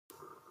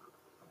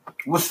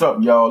What's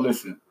up, y'all?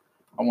 Listen,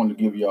 I wanted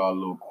to give y'all a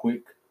little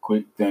quick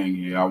thing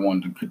here. I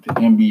wanted to get the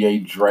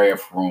NBA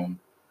draft room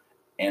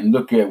and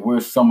look at where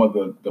some of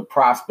the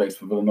prospects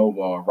for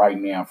Villanova are right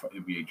now for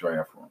NBA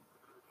draft room.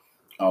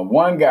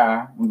 One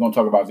guy we're gonna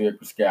talk about is Eric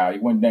Pascal. He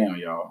went down,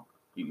 y'all.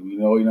 He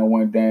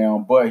went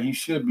down, but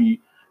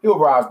he'll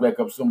rise back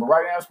up soon. But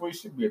right now, that's where he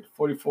should be at the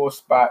 44th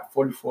spot,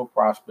 44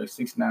 prospect,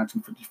 6'9",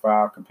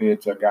 255,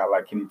 compared to a guy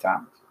like Kenny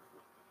Thomas.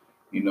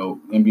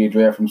 NBA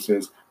Draft Room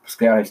says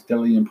Pascal has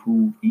steadily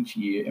improved each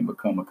year and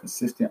become a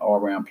consistent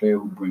all-around player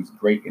who brings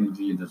great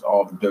energy and does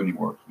all the dirty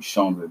work. He's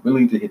shown the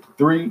ability to hit the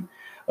three,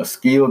 a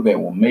skill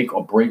that will make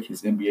or break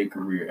his NBA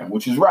career, and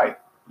which is right.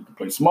 He can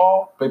play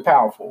small, play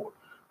power forward.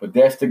 But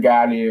that's the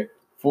guy there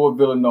for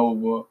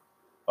Villanova.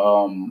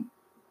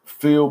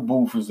 Phil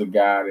Booth is a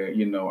guy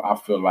that, I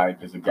feel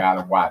like is a guy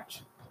to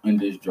watch in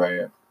this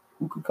draft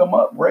who could come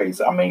up, raise.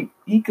 I mean,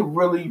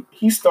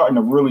 he's starting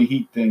to really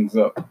heat things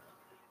up.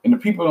 And the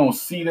people don't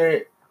see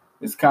that,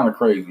 it's kind of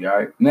crazy, all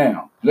right?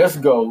 Now, let's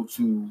go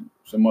to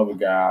some other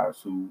guys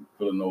who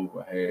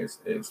Villanova has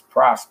as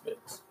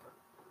prospects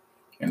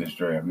in this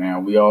draft. Now,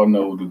 we all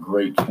know the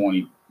great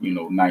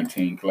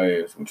 2019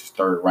 class, which is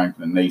third ranked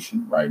in the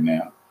nation right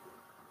now.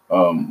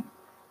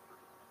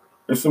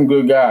 There's some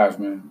good guys,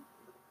 man.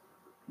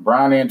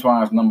 Brian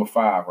Antoine's number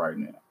 5 right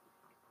now.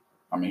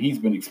 I mean, he's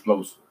been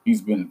explosive. He's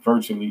been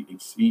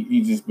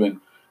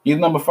he's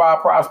number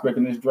 5 prospect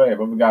in this draft.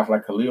 Other guys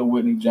like Khalil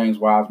Whitney, James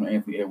Wiseman,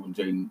 Anthony Edwards,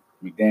 Jaden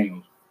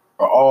McDaniels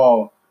are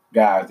all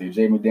guys there.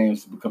 Jaden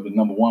McDaniels has become the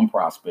number 1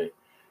 prospect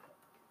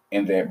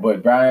in that.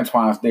 But Brian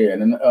Antoine's there.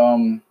 And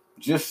then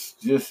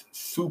just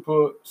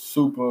super,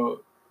 super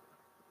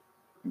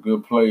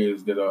good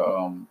players that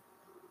are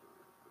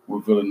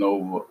with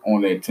Villanova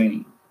on that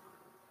team.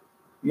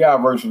 You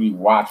gotta virtually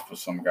watch for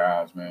some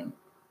guys, man.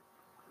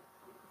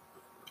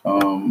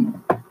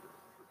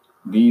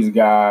 These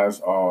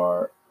guys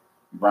are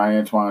Brian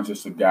Antoine's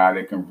just a guy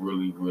that can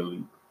really,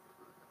 really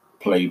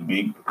play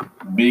big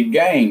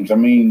games. I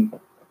mean,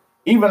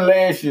 even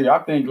last year,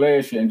 and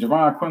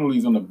Javon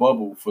Quinley's on the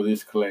bubble for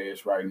this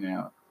class right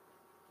now.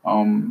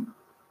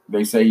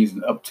 They say he's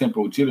an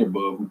up-tempo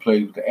jitterbug who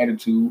plays with the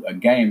attitude, a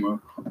gamer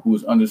who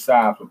is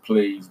undersized but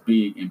plays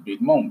big in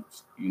big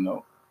moments.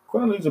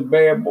 Quinley's a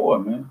bad boy,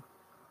 man.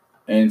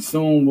 And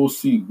soon we'll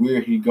see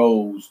where he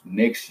goes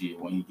next year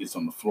when he gets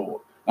on the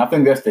floor. And I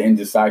think that's the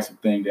indecisive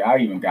thing that I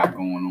even got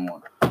going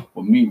on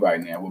with me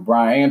right now. With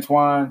Brian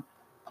Antoine,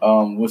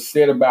 what's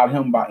said about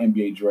him by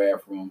NBA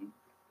Draft Room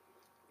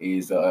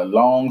is a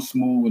long,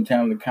 smooth, and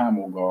talented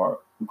combo guard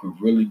who can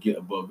really get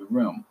above the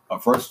rim. A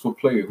versatile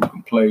player who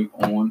can play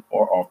on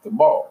or off the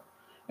ball.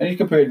 And he's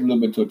compared a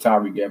little bit to a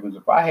Tyreke Evans.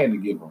 If I had to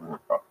give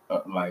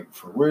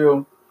for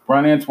real,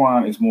 Brian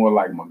Antoine is more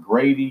like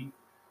McGrady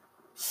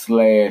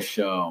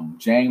 /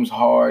 James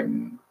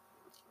Harden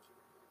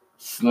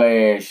 /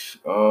 a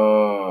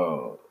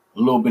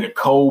little bit of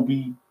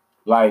Kobe.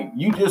 I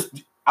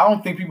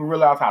don't think people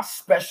realize how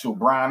special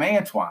Brian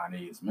Antoine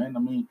is, man. I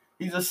mean,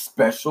 he's a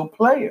special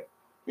player.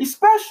 He's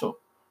special.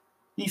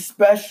 He's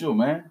special,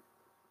 man.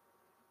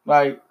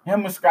 Like,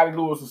 him and Scottie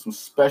Lewis are some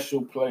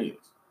special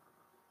players.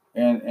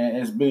 And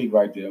it's big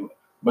right there.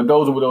 But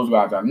those are what those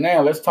guys are.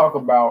 Now, let's talk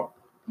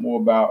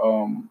more about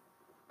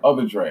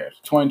other drafts.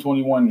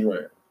 2021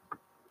 draft.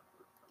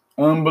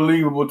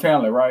 Unbelievable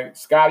talent, right?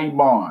 Scottie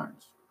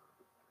Barnes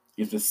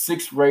is a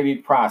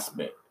 6th-rated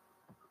prospect.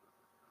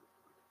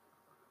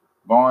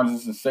 Barnes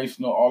is a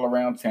sensational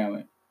all-around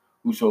talent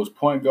who shows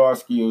point guard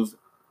skills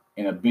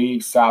in a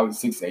big, solid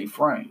 6'8"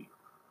 frame.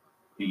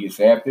 He gets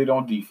after it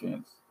on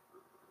defense,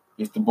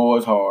 gets the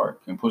boys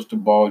hard, can push the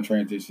ball in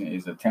transition,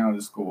 is a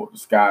talented scorer. The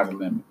sky's the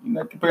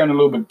limit. Comparing a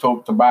little bit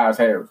to Tobias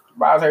Harris.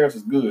 Tobias Harris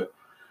is good,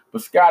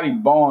 but Scottie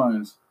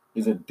Barnes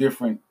is a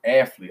different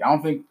athlete. I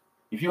don't think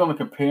if you're going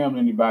to compare him to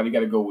anybody, you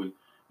got to go with,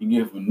 you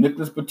give him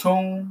Nicholas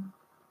Batum,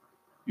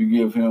 you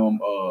give him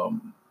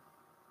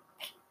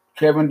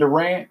Kevin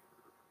Durant,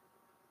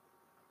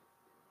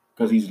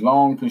 because he's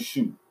long, can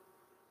shoot.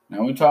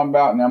 Now, we're talking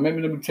about,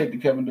 maybe let me take the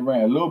Kevin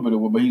Durant a little bit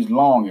of it, but he's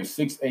long, is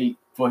 6'8"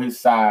 for his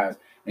size,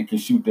 and can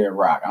shoot that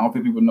rock. I don't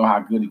think people know how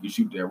good he can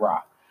shoot that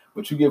rock.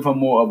 But you give him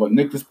more of a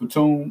Nicholas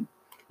Batum,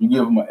 you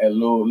give him a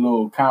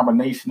little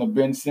combination of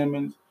Ben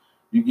Simmons,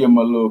 you give him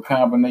a little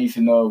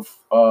combination of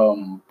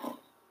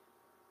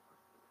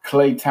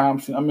Klay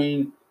Thompson. I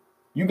mean,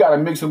 you got to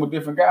mix him with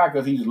different guys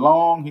because he's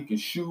long, he can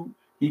shoot,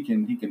 he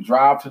can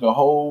drive to the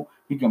hole,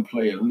 he can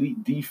play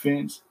elite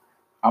defense.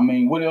 I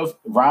mean, what else?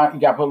 You got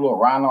to put a little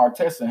Ron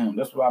Artest in him.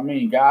 That's what I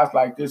mean. Guys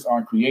like this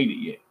aren't created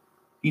yet.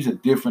 He's a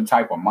different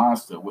type of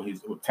monster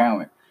with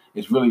talent.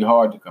 It's really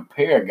hard to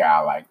compare a guy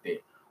like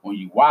that. When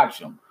you watch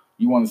him,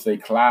 you want to say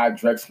Clyde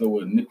Drexler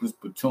with Nicholas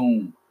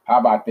Batum. How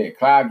about that?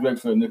 Clyde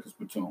Drexler and Nicholas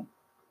Batum.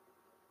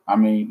 I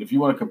mean, if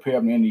you want to compare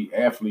him to any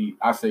athlete,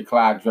 I say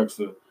Clyde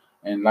Drexler.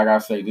 And like I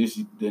say,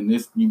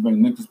 you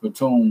bring Nicholas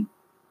Batum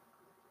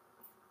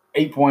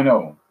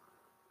 8.0.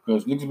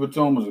 Because Nicholas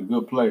Batum is a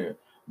good player.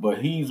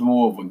 But he's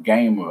more of a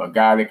gamer, a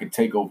guy that can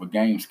take over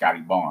games, Scottie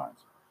Barnes.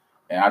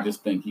 And I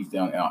just think he's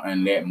down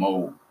in that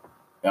mode.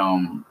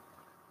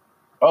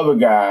 Other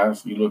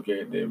guys, you look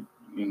at them,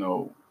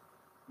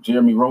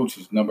 Jeremy Roach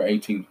is number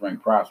 18th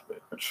ranked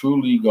prospect, a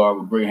true lead guard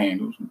with great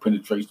handles who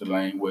penetrates the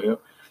lane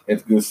well,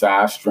 has good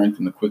size, strength,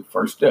 and a quick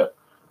first step.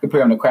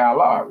 Compare him to Kyle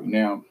Lowry.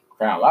 Now,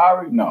 Kyle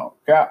Lowry, no.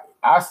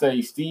 I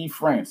say Steve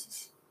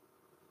Francis.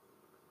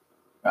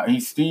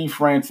 He's Steve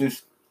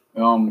Francis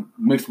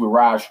mixed with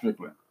Rod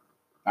Strickland.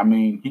 I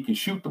mean, he can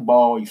shoot the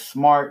ball. He's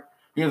smart.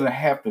 He doesn't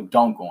have to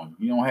dunk on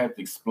you. You don't have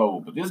to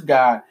explode. But this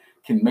guy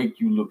can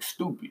make you look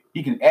stupid.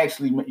 He can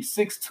actually make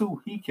 6'2".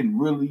 He can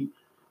really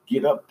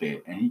get up there,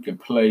 and he can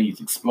play.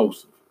 He's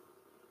explosive.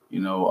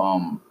 It's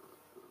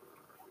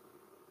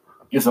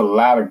a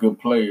lot of good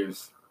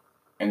players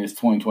in this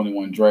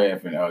 2021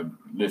 draft. And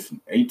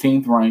listen,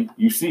 18th ranked,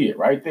 you see it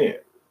right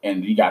there.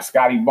 And you got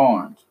Scotty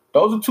Barnes.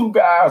 Those are two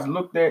guys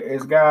looked at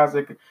as guys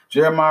that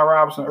Jeremiah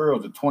Robinson Earl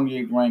is the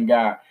 28th ranked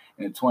guy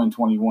in the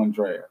 2021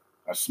 draft.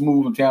 A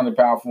smooth and talented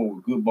power forward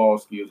with good ball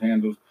skills,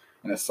 handles,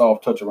 and a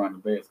soft touch around the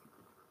basket.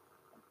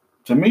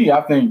 To me,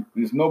 I think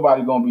there's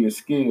nobody going to be as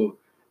skilled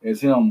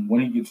as him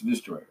when he gets to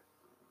this draft.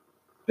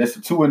 That's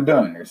a two and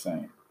done, they're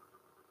saying.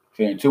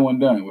 Saying two and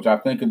done, which I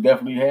think could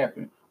definitely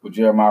happen with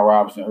Jeremiah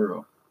Robinson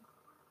Earl.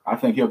 I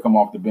think he'll come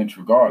off the bench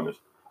regardless,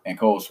 and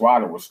Cole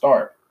Swider will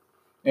start.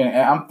 And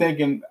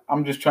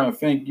I'm just trying to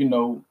think,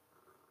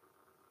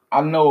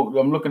 I know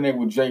I'm looking at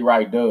what Jay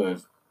Wright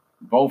does.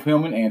 Both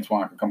him and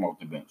Antoine can come off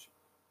the bench.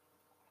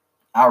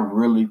 I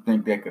really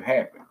think that could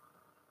happen,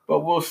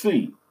 but we'll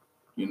see.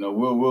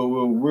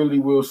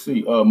 We'll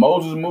see.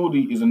 Moses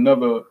Moody is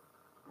another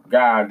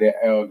guy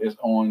that is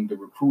on the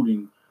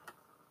recruiting,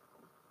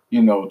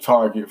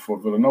 target for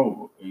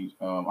Villanova.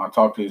 I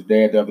talked to his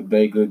dad the other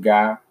day. Good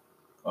guy.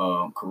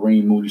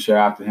 Kareem Moody, shout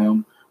out to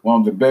him. One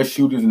of the best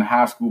shooters in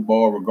high school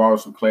ball,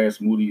 regardless of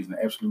class. Moody is an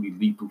absolutely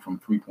lethal from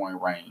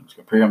three-point range.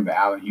 Compare him to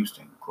Allen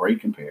Houston.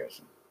 Great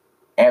comparison.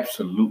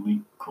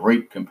 Absolutely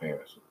great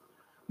comparison.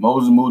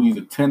 Moses Moody is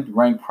a 10th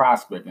ranked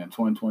prospect in the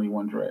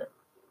 2021 draft.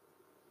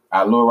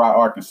 At Little Rock,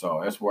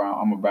 Arkansas. That's where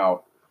I'm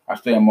about. I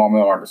stay in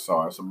Maumelle,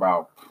 Arkansas. It's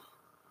about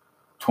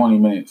 20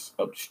 minutes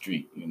up the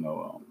street.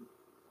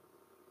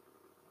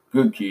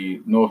 Good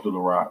kid, North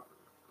Little Rock.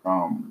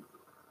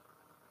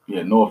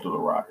 North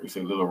Little Rock. They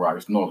say Little Rock.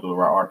 It's North Little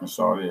Rock,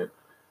 Arkansas. There,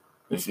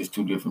 it's just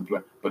two different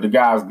places. But the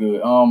guy's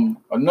good.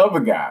 Another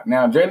guy.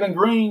 Now Jalen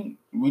Green,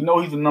 we know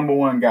he's the number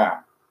one guy.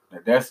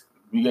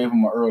 We gave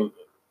him an early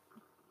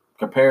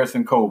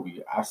comparison. Kobe.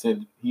 I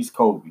said he's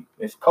Kobe.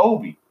 It's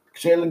Kobe.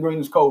 Jalen Green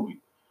is Kobe.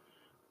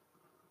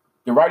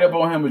 The write-up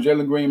on him is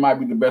Jalen Green might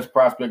be the best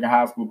prospect in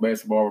high school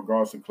basketball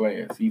regardless of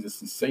class. He's a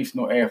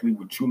sensational athlete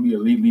with truly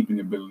elite leaping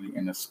ability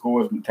and a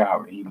scorer's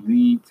mentality.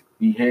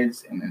 He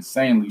heads an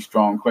insanely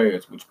strong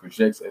class, which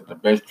projects as the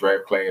best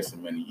draft class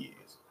in many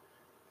years.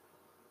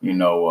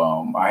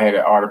 I had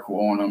an article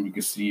on him you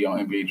can see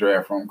on NBA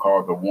Draft Room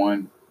called The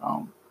One.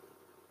 I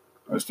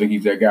just think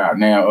he's that guy.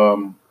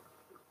 Now,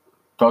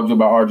 talked to you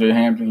about R.J.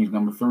 Hampton. He's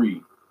number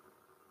 3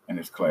 in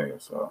his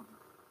class.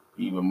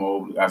 Even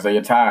more,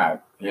 Isaiah Tide,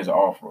 he has an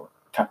offer.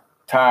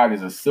 Tide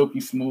is a silky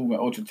smooth and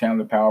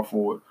ultra-talented power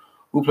forward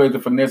who plays the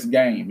finesse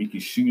game. He can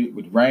shoot it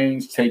with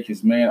range, take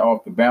his man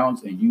off the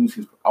bounce, and use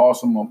his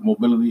awesome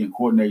mobility and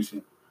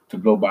coordination to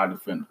blow by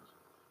defenders.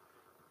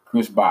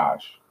 Chris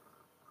Bosh.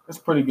 That's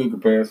a pretty good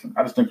comparison.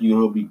 I just think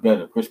he'll be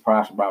better. Chris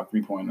Bosh about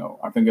 3.0.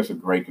 I think that's a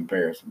great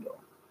comparison, though.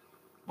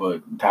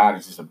 But Tide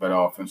is just a better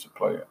offensive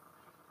player.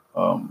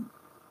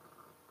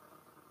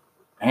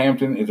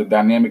 Hampton is a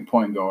dynamic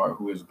point guard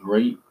who has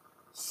great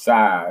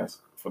size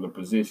for the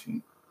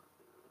position,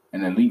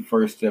 an elite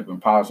first step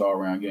and polished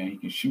all-around game. He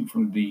can shoot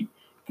from deep,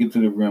 get to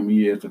the rim.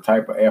 He has the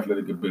type of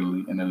athletic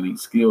ability and elite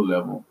skill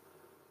level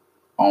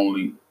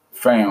only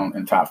found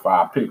in top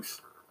 5 picks.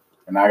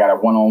 And I got a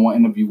one-on-one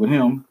interview with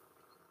him.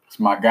 It's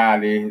my guy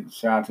there.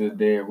 Shout out to his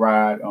dad,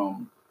 Rod.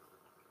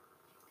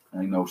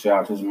 Shout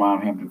out to his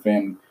mom, Hampton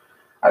family.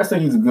 I just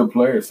think he's a good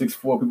player.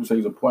 6'4", people say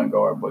he's a point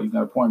guard, but he's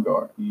not a point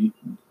guard.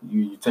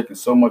 You're taking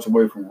so much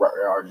away from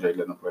RJ,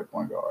 letting him play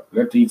point guard.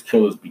 Let these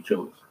killers be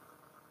killers.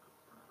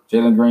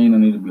 Jalen Green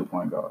don't need to be a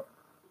point guard.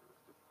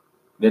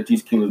 Let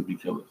these killers be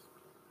killers.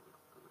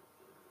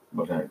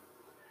 But hey.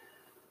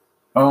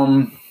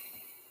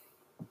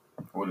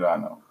 What did I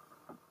know?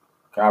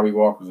 Kyrie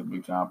Walker's a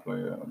big-time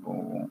player.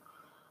 Boom,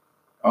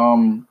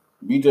 boom.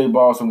 B.J.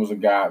 Boston was a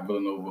guy at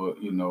Villanova.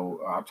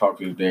 I talked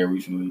to his dad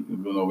recently.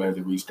 Villanova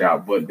hasn't reached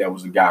out, but that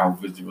was a guy who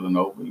visited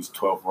Villanova. He's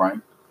 12th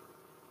ranked.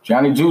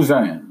 Johnny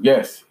Juzang,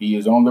 yes, he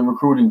is on the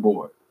recruiting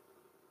board.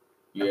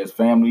 He has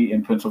family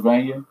in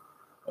Pennsylvania,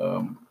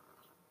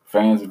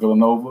 fans of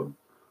Villanova,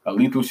 a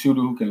lethal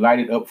shooter who can light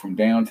it up from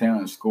downtown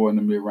and score in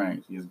the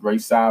mid-range. He has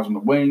great size on the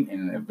wing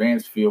and an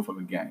advanced feel for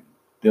the game.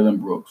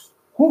 Dylan Brooks.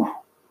 Whew.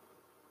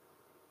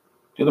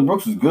 Dylan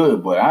Brooks is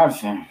good, but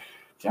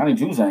Johnny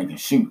Juzang can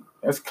shoot.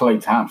 That's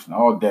Klay Thompson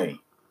all day.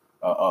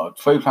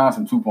 Klay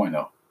Thompson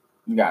 2.0.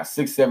 He got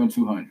 6'7",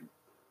 200.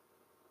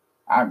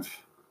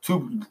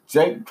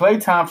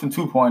 Klay Thompson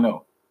 2.0.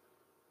 All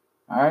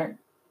right.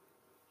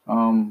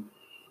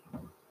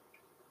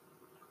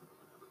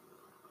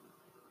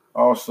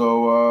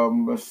 Also,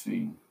 let's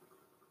see.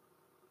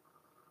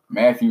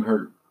 Matthew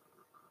Hurt.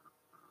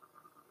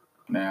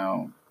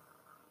 Now,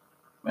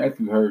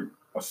 Matthew Hurt,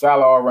 a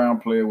solid all-around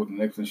player with an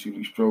excellent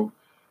shooting stroke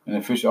and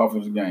an efficient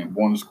offensive game,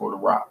 born to score the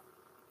rock.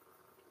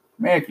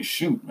 Man can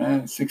shoot,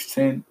 man.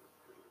 6'10".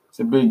 It's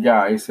a big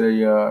guy. It's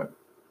a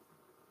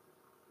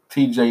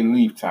TJ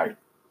Leaf type.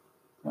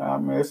 I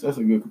mean, that's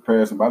a good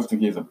comparison, but I just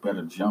think he has a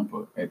better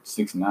jumper at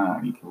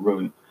 6'9". He can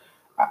really,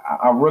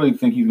 I really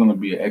think he's going to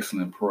be an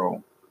excellent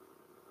pro,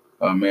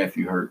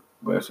 Matthew Hurt.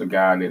 But it's a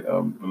guy that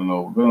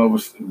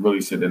Villanova really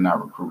said they're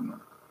not recruiting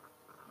him.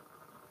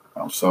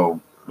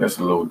 So that's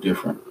a little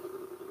different.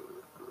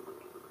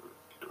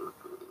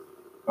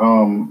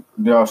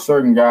 There are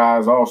certain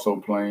guys also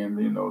playing,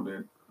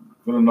 that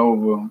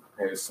Villanova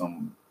has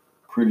some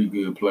pretty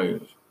good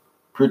players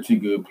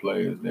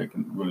that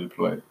can really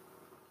play.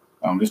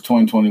 This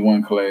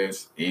 2021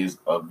 class is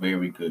a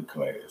very good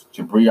class.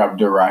 Jabri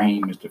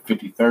Abdur-Rahim is the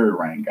 53rd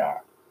ranked guy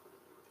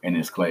in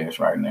this class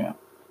right now.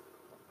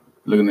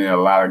 Looking at a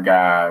lot of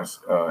guys,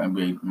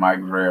 NBA Mike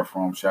Draft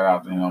Room, shout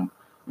out to him.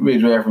 NBA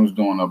Draft Room's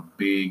doing a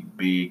big,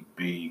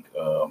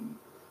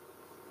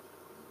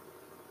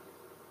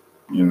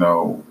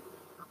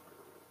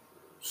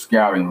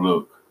 scouting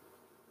look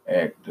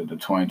at the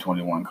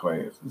 2021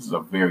 class. This is a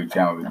very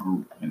talented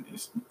group, and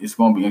it's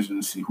going to be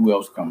interesting to see who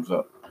else comes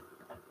up.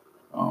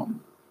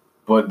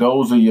 But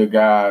those are your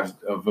guys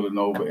of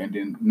Villanova, and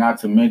then not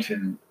to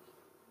mention,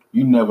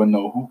 you never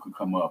know who could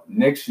come up.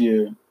 Next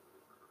year,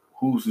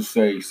 who's to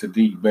say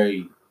Saddiq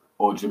Bey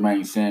or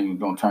Jermaine Samuels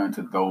don't turn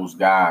to those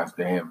guys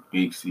that have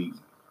big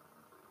seasons?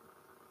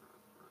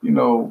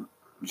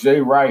 Jay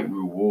Wright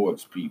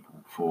rewards people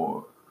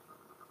for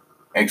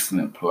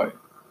excellent play.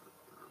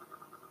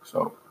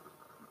 So,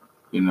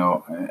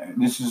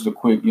 this is a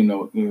quick,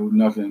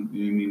 nothing,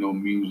 no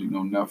music,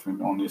 no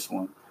nothing on this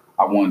one.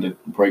 I wanted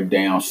to break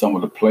down some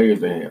of the players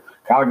they have.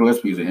 Kyle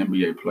Gillespie is an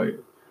NBA player.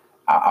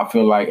 I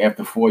feel like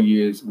after 4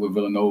 years with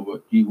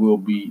Villanova, he will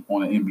be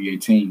on an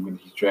NBA team whether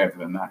he's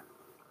drafted or not.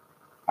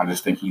 I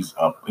just think he's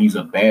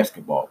a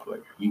basketball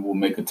player. He will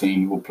make a team.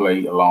 He will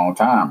play a long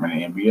time in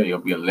the NBA. He'll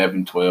be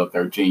 11, 12,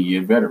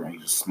 13-year veteran.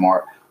 He's a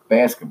smart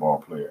basketball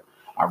player.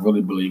 I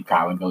really believe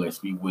Kyle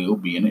Gillespie will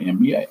be in the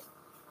NBA.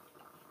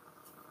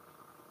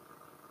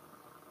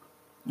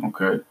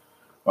 Okay.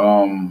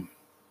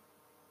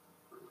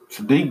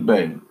 Saddiq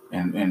Bey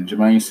and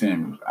Jermaine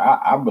Samuels,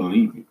 I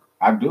believe it.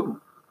 I do.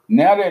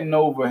 Now that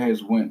Nova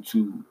has went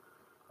to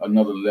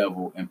another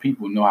level and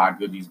people know how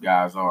good these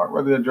guys are,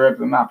 whether they're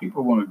drafted or not,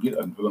 people want to get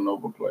a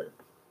Villanova player.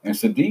 And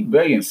Saddiq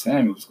Bey and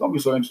Samuels, it's going to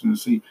be so interesting to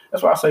see.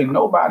 That's why I say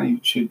nobody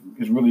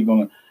is really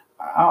going to –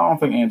 I don't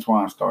think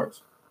Antoine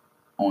starts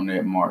on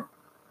that mark.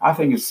 I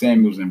think it's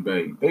Samuels and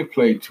Bey. They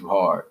played too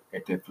hard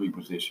at that 3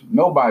 position.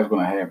 Nobody's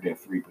going to have that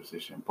 3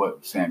 position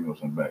but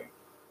Samuels and Bey.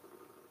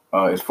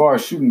 As far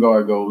as shooting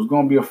guard goes, it's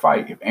going to be a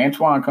fight. If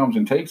Antoine comes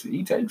and takes it,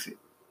 he takes it.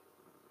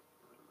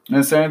 And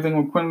the same thing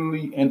with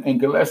Quinley and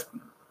Gillespie.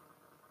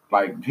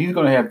 Like, he's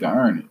going to have to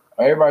earn it.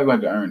 Everybody's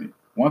going to have to earn it.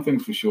 One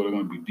thing's for sure, they're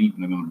going to be deep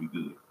and they're going to be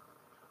good.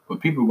 But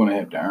people are going to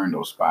have to earn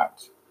those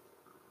spots.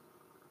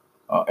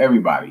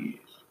 Everybody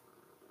is.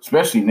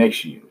 Especially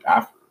next year.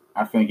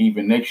 I think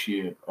even next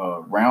year,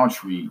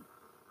 Roundtree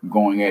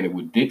going at it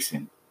with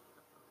Dixon,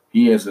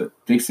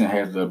 Dixon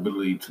has the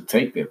ability to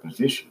take that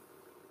position.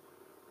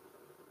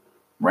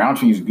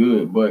 Roundtree's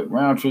good, but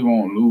Roundtree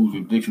won't lose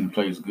if Dixon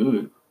plays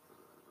good.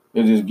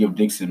 They'll just give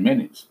Dixon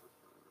minutes.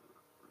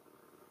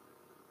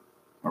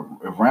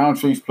 If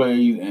Roundtree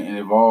plays and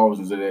evolves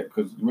into that,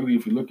 because really,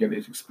 if you look at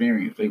his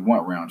experience, they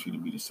want Roundtree to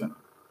be the center.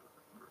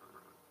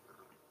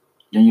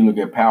 Then you look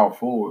at power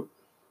forward,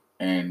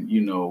 and,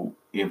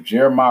 if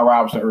Jeremiah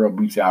Robinson Earl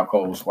beats out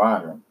Cole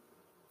Swider,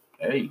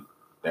 hey,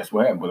 that's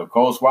what happened. But if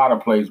Cole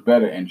Swider plays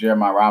better and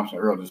Jeremiah Robinson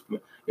Earl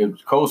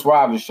if Cole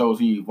Swider shows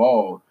he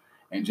evolved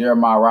and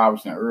Jeremiah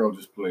Robinson Earl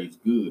just plays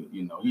good,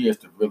 he has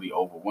to really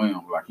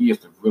overwhelm. Like, he has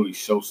to really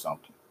show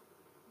something.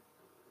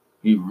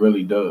 He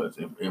really does.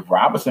 If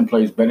Robinson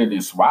plays better than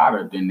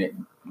Swider,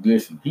 then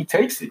listen, he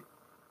takes it.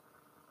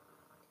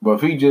 But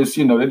if he just,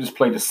 they just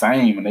play the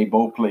same and they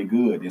both play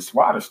good, then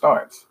Swider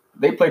starts.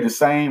 They play the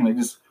same, they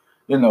just,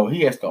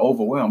 he has to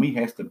overwhelm. He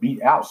has to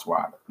beat out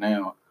Swider.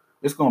 Now,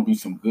 it's going to be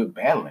some good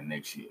battling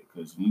next year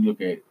because when you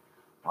look at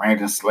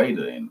Brandon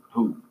Slater and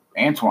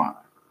Antoine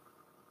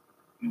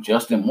and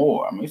Justin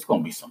Moore, I mean, it's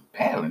going to be some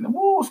battling.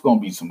 It's going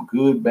to be some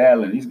good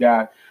battling. These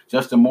guys,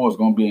 Justin Moore is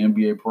going to be an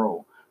NBA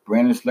pro.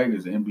 Brandon Slater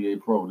is an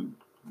NBA pro. The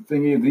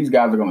thing is, these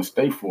guys are going to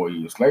stay 4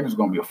 years. Slater's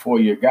going to be a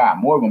 4-year guy.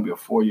 Moore going to be a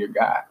 4-year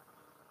guy.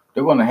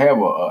 They're going to have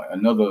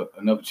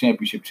another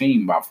championship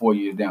team by 4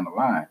 years down the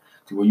line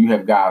to where you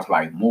have guys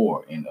like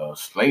Moore and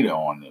Slater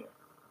on there.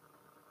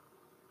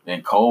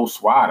 And Cole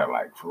Swider,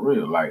 like, for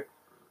real. Like,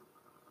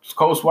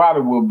 Cole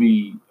Swider will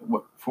be,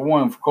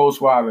 Cole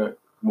Swider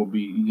will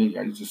be,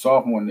 he's a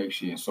sophomore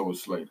next year, and so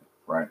is Slater,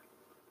 right?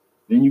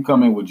 Then you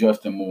come in with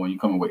Justin Moore, and you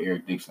come in with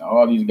Eric Dixon.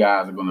 All these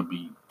guys are going to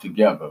be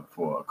together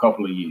for a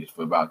couple of years.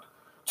 For about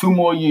 2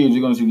 more years,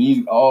 you're going to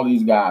see all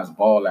these guys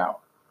ball out.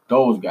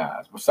 Those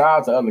guys,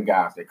 besides the other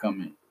guys that come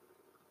in.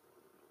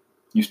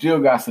 You still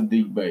got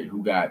Sadiq Bey,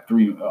 who got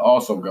three,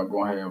 also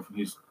going to have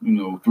his,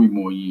 3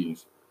 more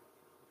years.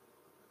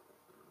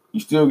 You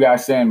still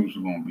got Samuels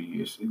who's going to be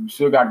here. You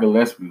still got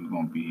Gillespie who's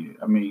going to be here.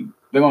 I mean,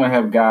 they're going to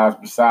have guys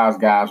besides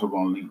guys who are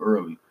going to leave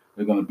early.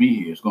 They're going to be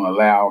here. It's going to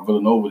allow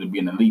Villanova to be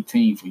an elite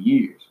team for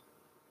years.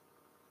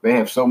 They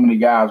have so many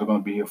guys who are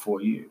going to be here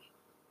 4 years.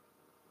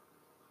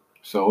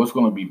 So it's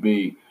going to be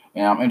big.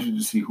 And I'm interested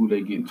to see who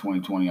they get in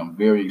 2020. I'm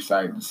very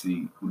excited to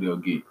see who they'll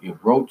get. If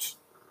Roach,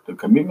 the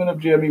commitment of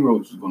Jeremy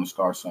Roach is going to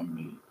start something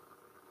big.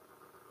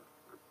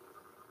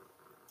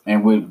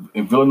 And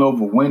if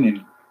Villanova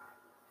winning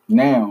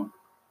now,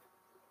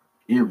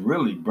 it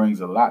really brings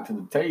a lot to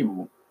the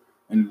table.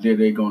 And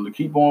they're going to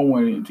keep on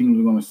winning, and teams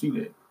are going to see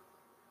that.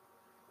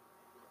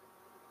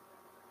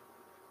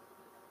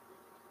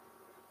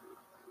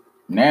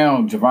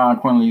 Now, Javon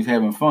Quinley is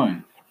having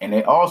fun. And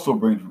that also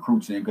brings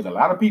recruits in because a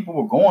lot of people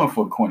were going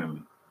for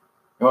Quinley.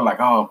 They were like,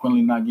 oh,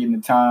 Quinley not getting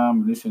the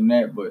time, this and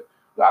that. But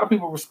a lot of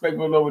people respect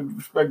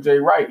Jay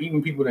Wright.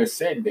 Even people that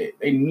said that.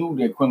 They knew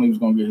that Quinley was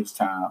going to get his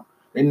time.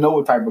 They know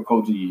what type of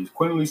coach he is.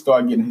 Quinley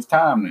started getting his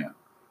time now.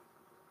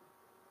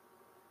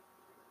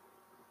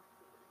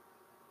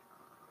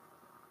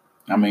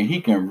 I mean,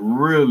 he can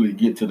really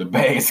get to the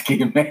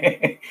basket,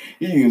 man.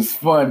 He is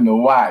fun to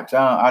watch.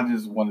 I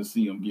just want to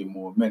see him get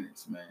more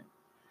minutes, man.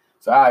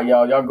 So, all right,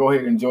 y'all. Y'all go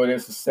ahead and enjoy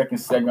this. The second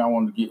segment, I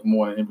want to get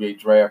more in the NBA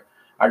draft.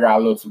 I got a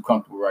little too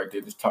comfortable right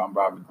there just talking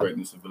about the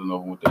greatness of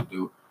Villanova and what they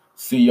do.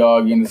 See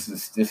y'all again. This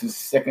is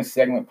second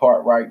segment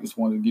part, right? Just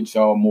wanted to get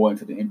y'all more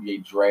into the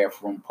NBA draft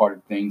room part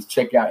of things.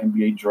 Check out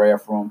NBA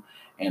draft room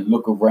and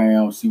look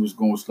around, see what's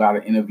going on. A lot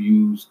of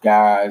interviews,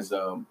 guys,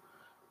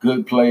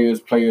 good players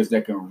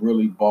that can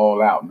really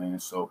ball out, man.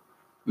 So,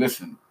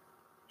 listen,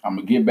 I'm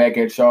going to get back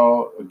at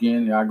y'all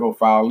again. I go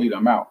file lead.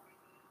 I'm out.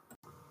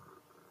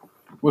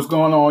 What's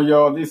going on,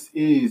 y'all? This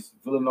is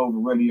Villanova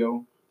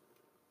Radio.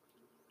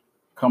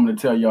 Coming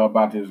to tell y'all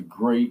about this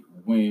great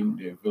win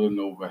that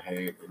Villanova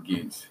had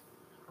against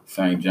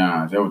St.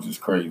 John's. That was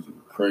just crazy.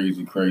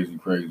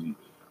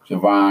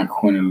 Javon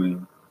Quinley,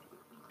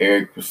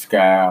 Eric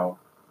Pascal,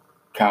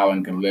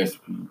 Colin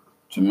Gillespie,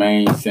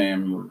 Jermaine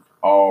Samuels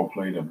all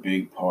played a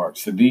big part.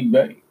 Sadiq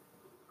Bey.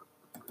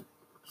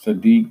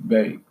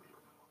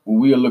 What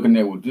we are looking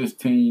at with this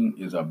team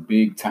is a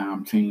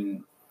big-time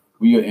team.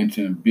 We are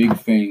entering big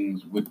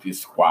things with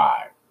this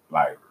squad.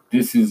 Like,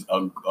 this is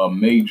a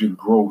major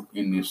growth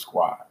in this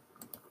squad.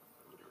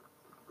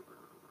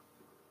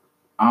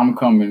 I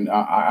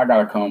got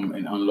to come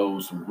and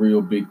unload some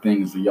real big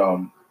things to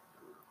y'all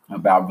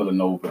about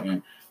Villanova.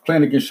 And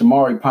playing against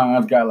Shamari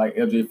Pines, guy like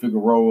LJ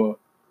Figueroa,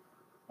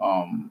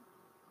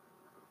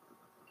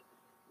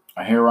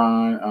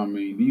 Heron. I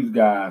mean, these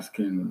guys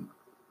can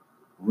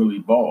really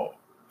ball.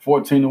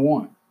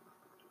 14-1.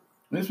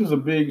 This was a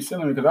big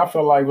sentiment because I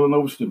felt like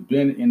Villanova should have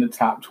been in the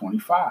top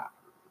 25.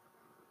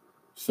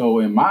 So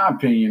in my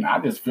opinion, I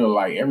just feel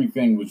like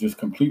everything was just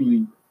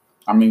completely,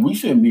 I mean, we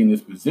shouldn't be in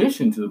this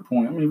position to the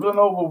point. I mean,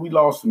 Villanova, we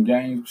lost some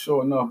games,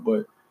 sure enough,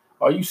 but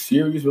are you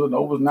serious?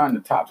 Villanova's not in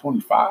the top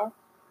 25?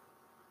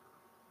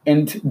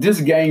 And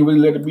this game really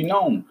let it be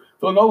known.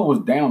 Villanova was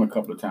down a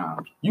couple of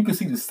times. You can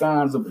see the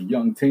signs of a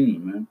young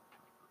team, man.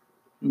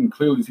 You can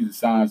clearly see the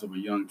signs of a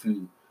young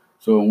team.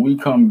 So when we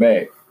come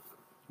back,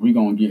 we're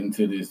going to get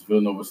into this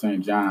Villanova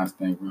St. John's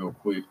thing real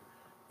quick.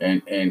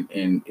 And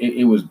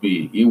it was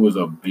big. It was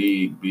a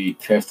big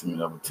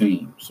testament of a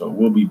team. So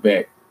we'll be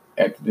back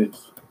after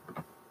this.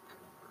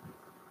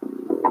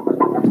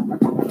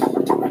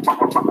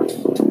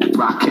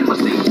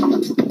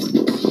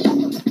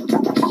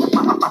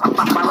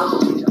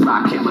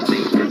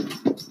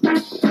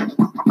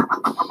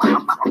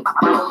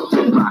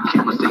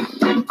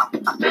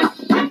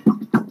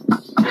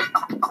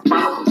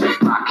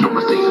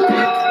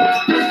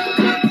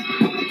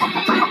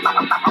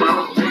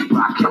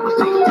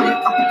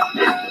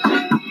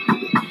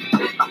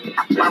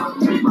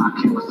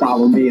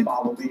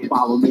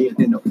 Follow me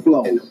in the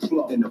flow, just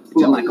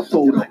like a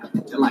photo.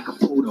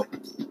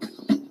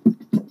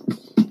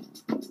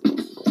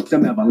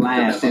 Some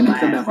everlasting. I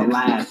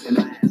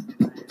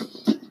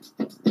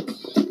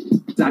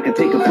can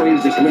take a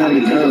phrase that's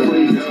rarely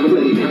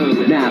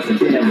heard. Now it's a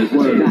daily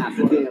word.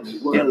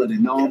 Iller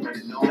than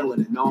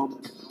normal.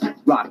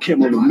 Rock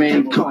him or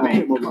remain calm.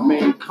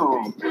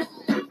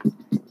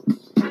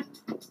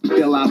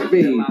 Feel our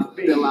feed.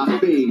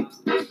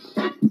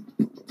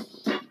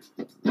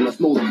 Let's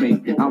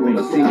motivate. I want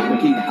to see we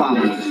keep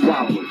following,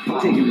 swallowing,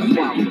 taking the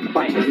making,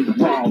 biting the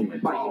ball.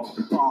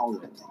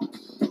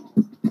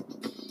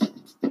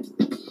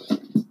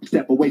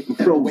 Step away from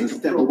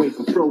frozen.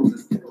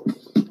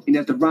 And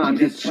as the rhyme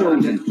gets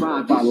chosen,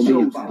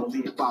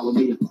 follow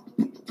me.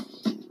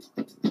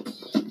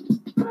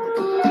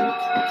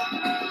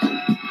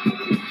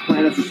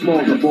 Planets are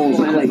small, the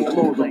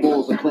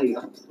balls of clay.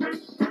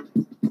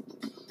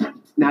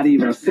 Not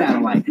even a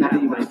satellite.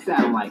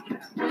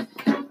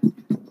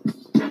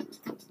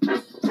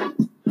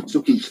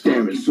 So keep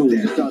staring,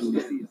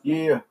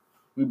 Yeah,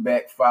 we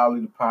back. Follow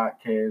the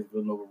podcast,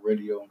 Villanova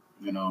Radio.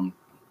 And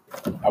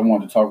I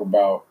wanted to talk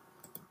about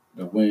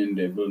the win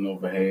that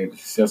Villanova had, the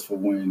successful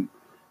win,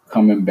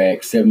 coming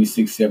back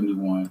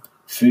 76-71.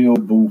 Phil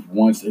Booth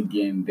once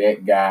again,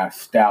 that guy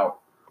stout.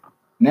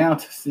 Now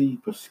to see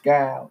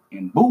Pascal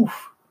and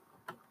Booth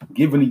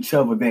giving each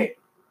other that,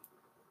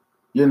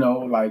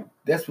 like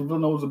that's what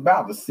Villanova's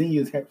about. The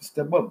seniors have to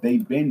step up.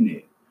 They've been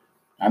there.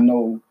 I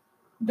know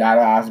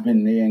Dada's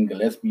been there and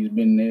Gillespie's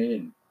been there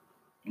and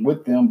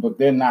with them, but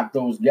they're not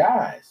those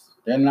guys.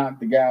 They're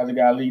not the guys that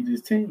got to lead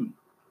this team.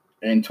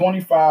 And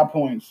 25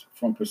 points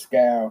from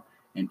Pascal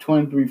and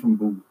 23 from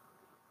Booth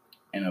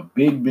in a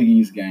big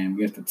East game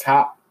against the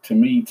top, to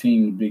me,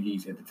 team in Big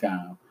East at the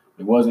time.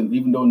 It wasn't,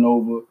 even though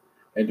Nova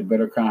had the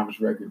better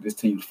conference record, this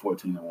team's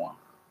 14-1.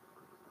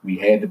 We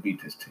had to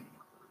beat this team.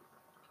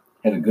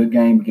 Had a good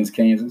game against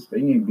Kansas. They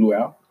didn't get blew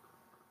out.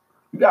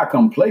 You got to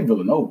come play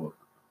Villanova.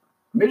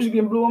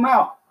 Michigan blew them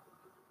out.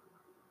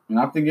 And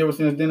I think ever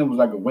since then, it was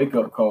like a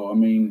wake-up call. I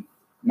mean,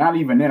 not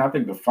even then. I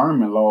think the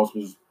Furman loss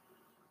was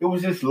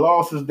just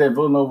losses that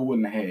Villanova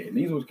wouldn't have had.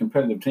 These were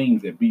competitive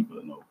teams that beat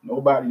Villanova.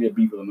 Nobody that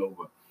beat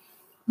Villanova.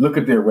 Look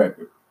at their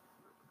record.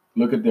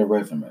 Look at their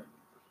resume.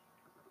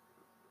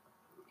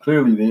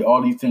 Clearly,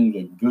 all these teams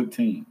are good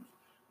teams.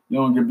 You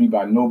don't get beat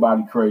by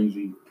nobody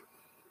crazy.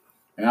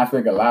 And I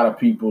think a lot of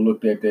people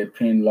looked at that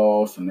Penn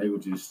loss and they were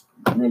just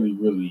really,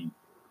 really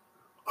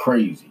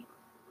crazy.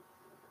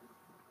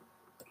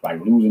 Like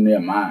losing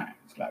their minds,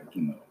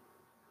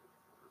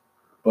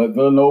 But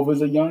Villanova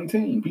is a young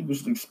team. People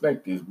should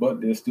expect this, but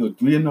they're still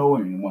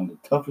 3-0 in one of the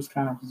toughest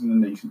conferences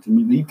in the nation. To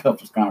me, the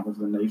toughest conference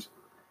in the nation.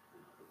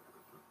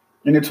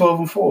 And they're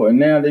 12-4, and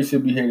now they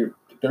should be headed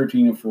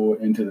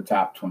 13-4 into the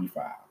top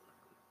 25.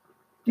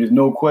 There's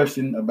no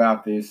question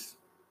about this.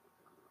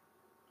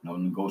 No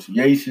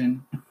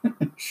negotiation.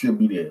 Should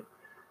be there.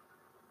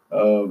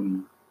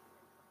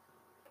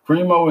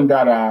 Primo and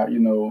Dada,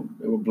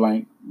 they were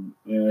blank.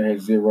 They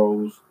had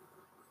zeros.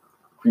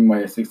 Primo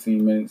had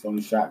 16 minutes,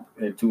 only shot,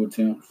 had 2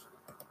 attempts.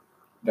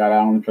 Dada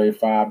only played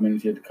 5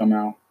 minutes. He had to come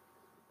out.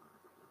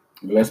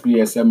 Gillespie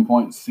had 7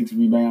 points, 6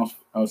 rebounds,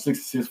 6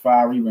 assists,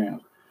 5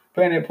 rebounds.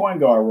 Playing that point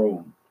guard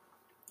role.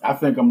 I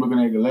think I'm looking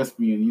at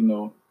Gillespie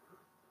and,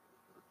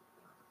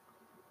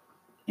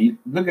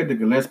 look at the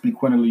Gillespie,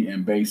 Quinterly,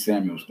 and Bay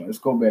Samuels. Let's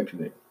go back to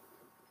that.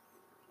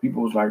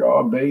 People was like,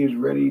 oh, Bay is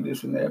ready,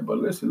 this and that. But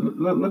listen,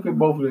 look at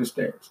both of their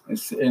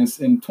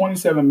stats. In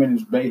 27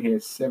 minutes, Bay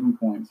had 7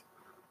 points,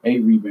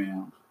 8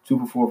 rebounds, 2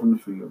 for 4 from the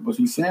field. But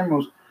see,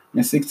 Samuels,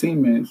 in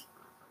 16 minutes,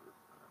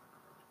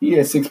 he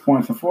had 6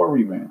 points and 4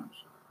 rebounds.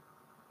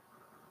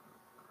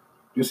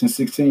 Just in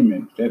 16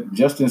 minutes.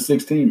 Just in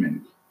 16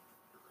 minutes.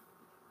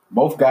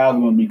 Both guys are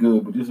going to be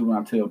good, but this is when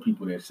I tell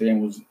people that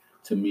Samuels,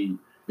 to me,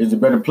 is a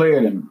better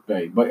player than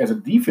Bay. But as a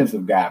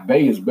defensive guy,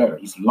 Bay is better.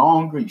 He's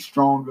longer, he's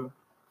stronger.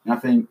 And I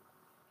think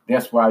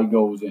that's why he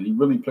goes in. He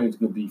really plays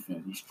good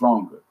defense. He's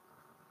stronger.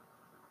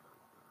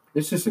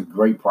 It's just a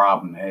great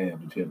problem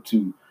to have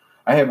two.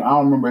 I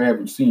don't remember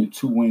having seen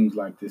 2 wings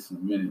like this in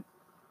a minute.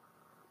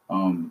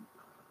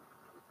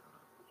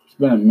 It's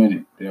been a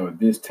minute they were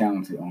this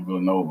talented on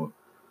Villanova.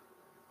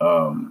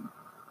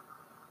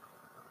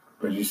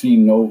 But you see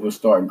Nova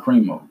starting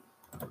Cremo.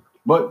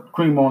 But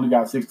Cremo only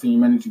got 16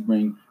 minutes. You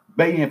bring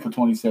Bay in for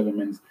 27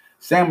 minutes.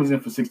 Samuels in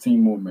for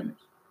 16 more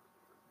minutes.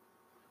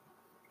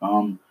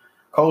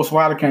 Cole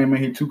Swider came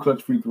in, hit 2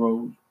 clutch free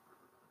throws.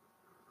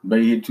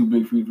 Bay hit 2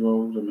 big free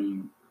throws. I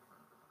mean,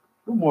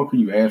 what more can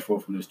you ask for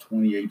from this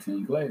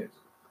 2018 class?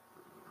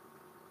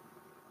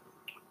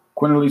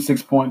 Quinterly,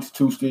 6 points,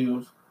 2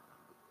 steals.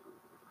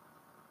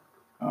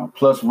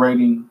 Plus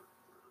rating.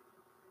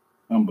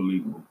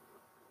 Unbelievable.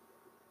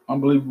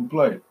 Unbelievable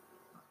play.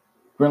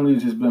 Quinterly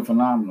has just been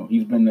phenomenal.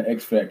 He's been the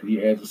X factor.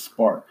 He adds a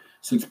spark.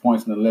 6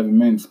 points in 11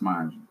 minutes,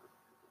 mind you.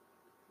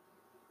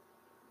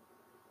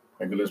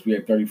 Gillespie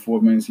had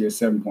 34 minutes. He had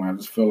 7 points. I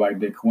just feel like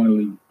that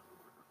Quinterly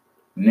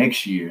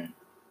next year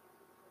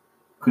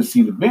could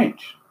see the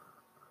bench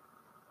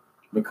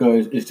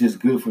because it's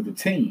just good for the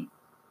team.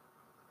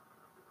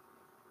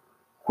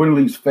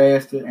 Quinterly's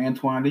faster.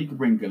 Antoine, he can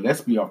bring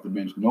Gillespie off the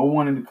bench. No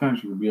one in the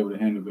country will be able to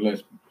handle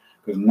Gillespie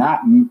because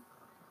not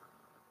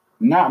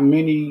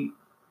many,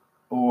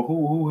 or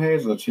who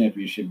has a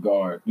championship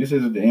guard. This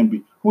isn't the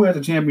NBA. Who has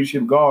a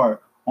championship guard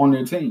on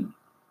their team?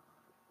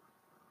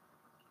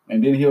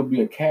 And then he'll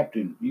be a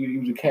captain. He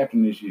was a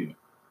captain this year.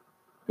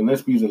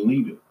 Gillespie's a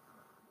leader.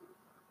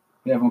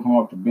 Have him come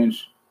off the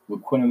bench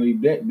with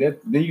Quinterly.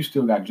 Then you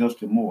still got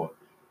Justin Moore.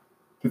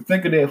 To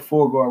think of that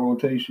 4-guard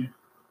rotation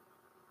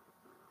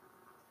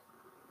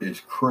is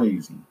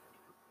crazy.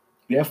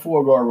 That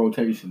 4-guard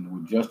rotation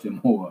with Justin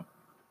Moore,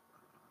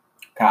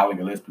 Kyle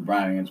Gillespie,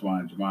 Brian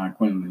Antoine, Javon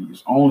Quinterly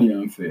is only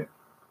unfair.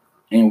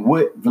 And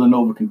what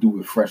Villanova can do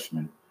with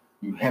freshmen,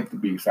 you have to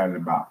be excited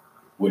about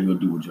what he'll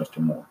do with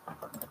Justin Moore.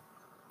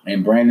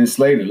 And Brandon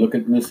Slater,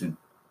 listen,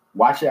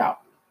 watch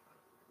out.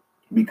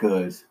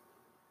 Because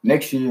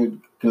next year,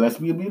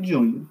 Gillespie will be a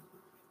junior.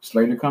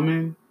 Slater come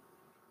in.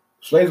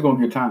 Slater's going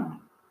to get time.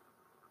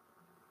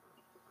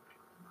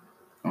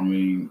 I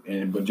mean,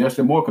 but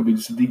Justin Moore could be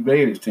the Sadiq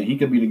Bay of this team. He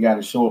could be the guy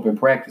to show up in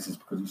practices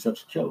because he's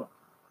such a killer.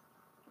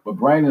 But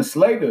Brandon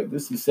Slater,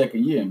 this is his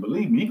second year, and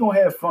believe me, he's going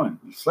to have fun.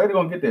 Slater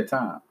going to get that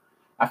time.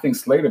 I think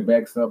Slater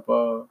backs up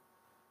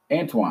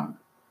Antoine.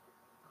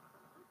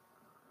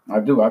 I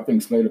do. I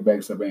think Slater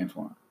backs up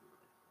Antoine.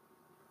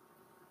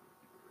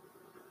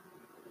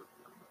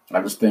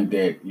 I just think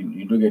that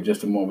you do get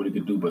just more what he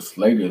could do, but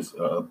Slater's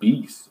a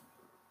beast.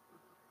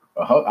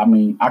 I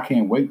mean, I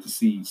can't wait to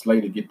see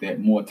Slater get that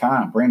more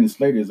time. Brandon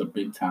Slater is a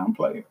big-time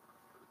player.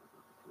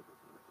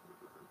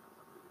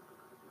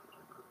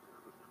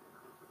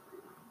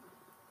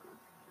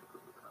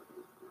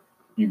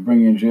 You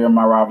bring in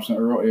Jeremiah Robinson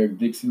Earl, Eric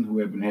Dixon, who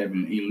have been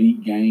having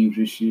elite games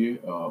this year.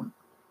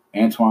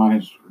 Antoine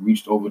has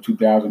reached over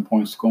 2,000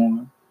 points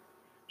scoring.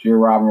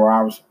 Jeremiah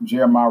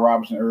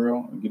Robinson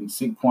Earl getting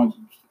 6 points,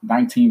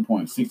 19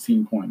 points,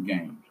 16-point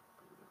games.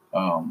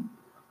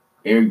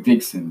 Eric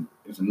Dixon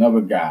is another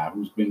guy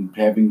who's been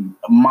having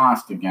a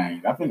monster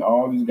game. I think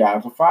all these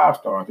guys are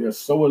 5-stars. They're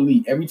so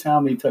elite. Every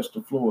time they touch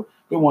the floor,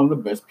 they're one of the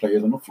best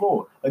players on the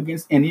floor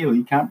against any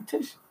elite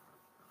competition.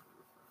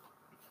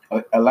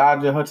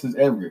 Elijah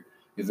Hutchins-Everett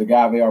is a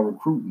guy they are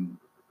recruiting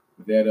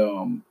that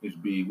is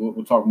big.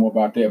 We'll talk more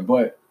about that.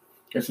 But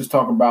let's just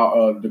talk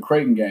about the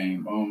Creighton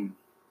game.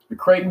 The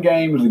Creighton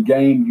game is a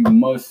game you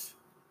must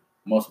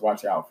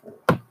watch out for.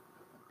 All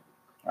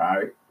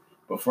right.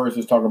 But first,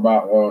 let's talk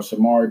about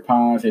Shamari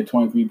Pons had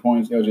 23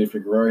 points. LJ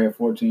Figueroa had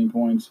 14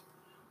 points.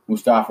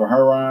 Mustafa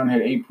Huron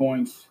had 8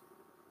 points.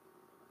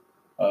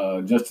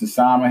 Justin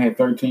Simon had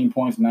 13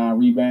 points, 9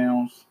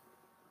 rebounds.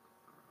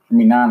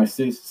 9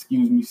 assists,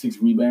 6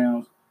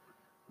 rebounds.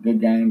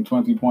 Good game.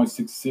 23 points,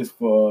 6 assists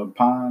for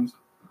Pons.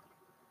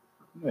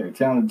 Yeah,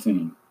 talented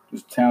team.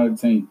 Just talented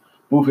team.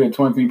 Booth had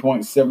 23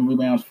 points, 7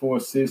 rebounds, 4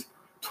 assists.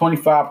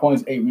 25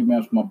 points, 8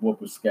 rebounds for my boy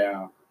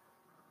Pascal.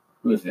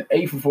 Listen,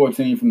 8 for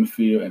 14 from the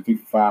field and 3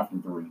 for 5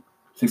 from 3.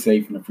 6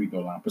 8 from the free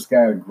throw line.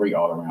 Pascal had a great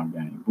all-around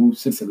game. Booth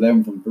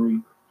 6-11 from 3.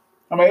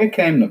 I mean, it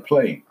came to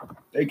play.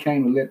 They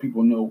came to let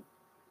people know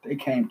they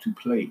came to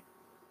play.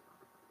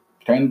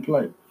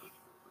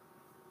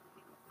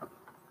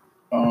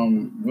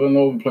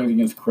 Villanova plays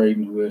against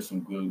Creighton, who has some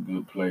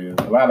good players.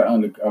 A lot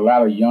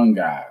of young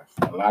guys.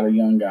 A lot of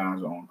young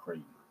guys are on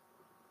Creighton.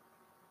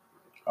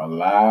 A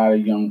lot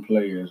of young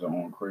players are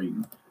on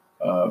Creighton.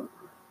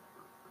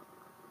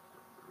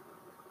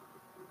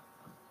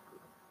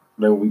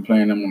 They will be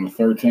playing them on the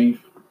 13th.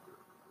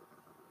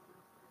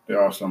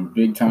 There are some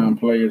big-time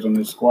players on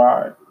this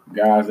squad,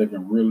 guys that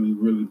can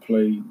really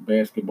play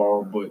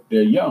basketball, but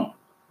they're young.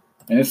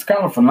 And it's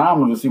kind of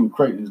phenomenal to see what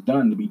Creighton has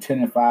done to be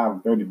 10-5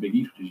 and 30 Big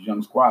East with this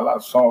young squad. A lot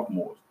of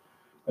sophomores.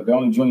 The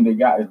only junior they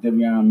got is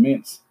Devion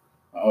Mintz.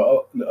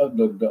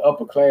 The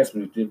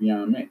upperclassman is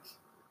Devion Mintz.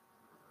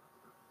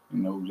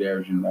 Who's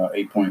averaging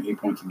 8 points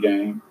a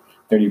game,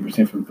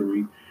 30% from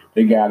 3.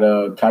 They got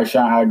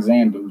Tyshawn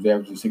Alexander, who's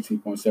averaging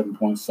 16.7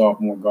 points,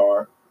 sophomore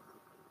guard,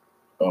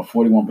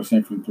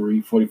 41% from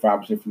 3,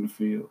 45% from the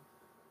field.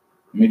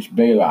 Mitch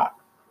Baylock,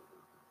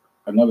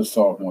 another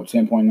sophomore,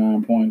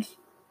 10.9 points,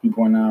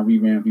 3.9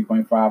 rebound,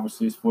 3.5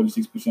 assists,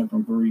 46%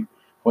 from 3,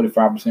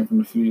 45% from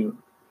the field.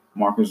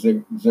 Marcus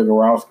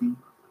Zagorowski,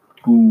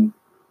 who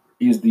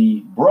is the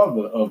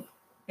brother of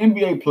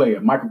NBA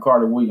player Michael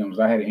Carter Williams.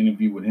 I had an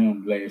interview with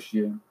him last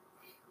year.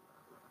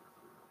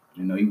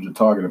 He was a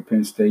target of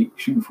Penn State,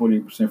 shooting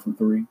 48% from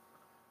 3,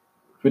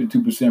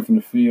 52% from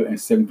the field, and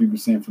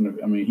 73% from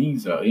the. I mean,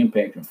 he's an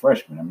impacting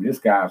freshman. I mean, this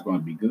guy's going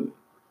to be good.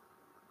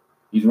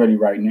 He's ready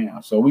right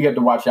now. So we have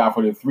to watch out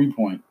for the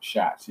 3-point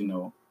shots,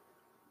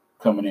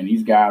 coming in.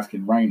 These guys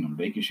can rain them.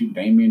 They can shoot.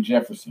 Damian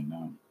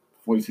Jefferson,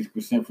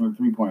 46% from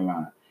the 3-point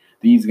line.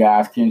 These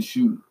guys can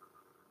shoot.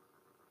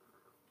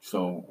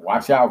 So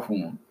watch out for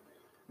them.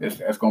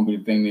 That's going to be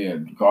the thing there.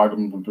 Guard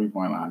them from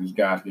 3-point line. These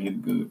guys can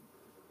hit good.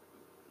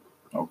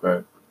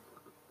 Okay.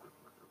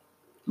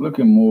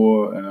 Looking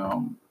more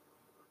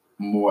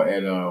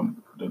at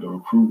the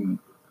recruiting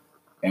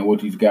and what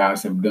these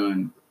guys have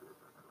done.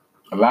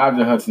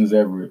 Elijah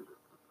Hutchins-Everett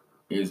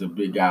is a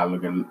big guy.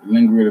 Look at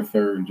Lingard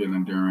III,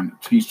 Jalen Duren.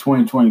 He's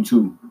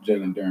 2022,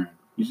 Jalen Duren.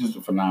 He's just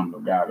a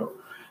phenomenal guy, though.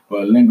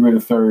 But Lingard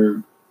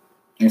III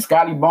and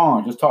Scotty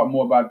Barnes, just talk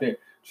more about that.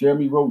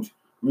 Jeremy Roach.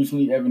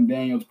 Recently, Evan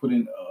Daniels put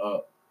in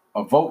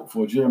a vote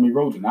for Jeremy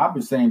Roach. And I've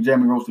been saying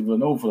Jeremy Roach to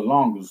Villanova for the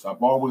longest.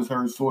 I've always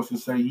heard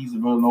sources say he's a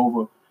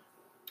Villanova.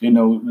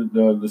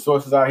 The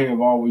sources out here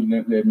have always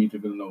led me to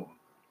Villanova.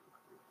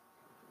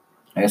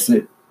 That's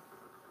it.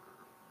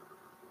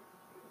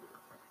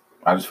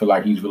 I just feel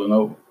like he's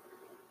Villanova.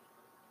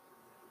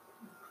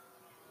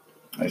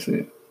 That's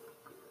it.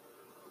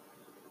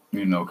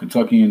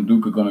 Kentucky and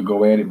Duke are going to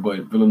go at it,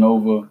 but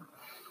Villanova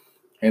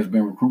has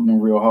been recruiting them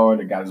real hard.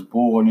 They got his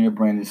boy in there,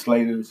 Brandon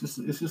Slater. It's just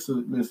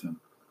listen.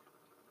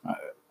 And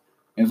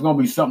it's going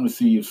to be something to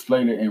see if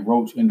Slater and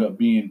Roach end up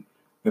being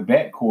the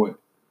backcourt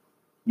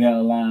down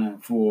the line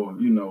for,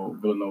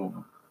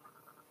 Villanova.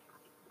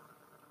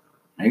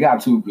 They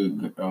got two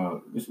good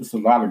it's a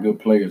lot of good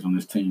players on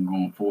this team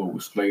going forward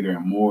with Slater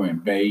and Moore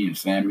and Bay and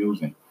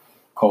Samuels and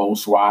Cole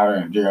Swire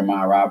and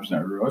Jeremiah Robinson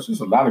and Earl. It's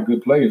just a lot of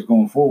good players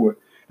going forward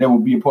that will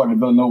be a part of the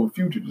Villanova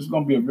future. This is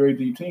going to be a very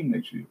deep team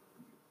next year.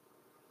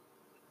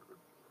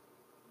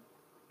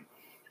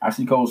 I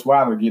see Coach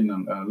Swider getting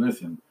a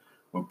listen.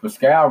 With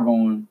Pascal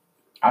going,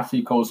 I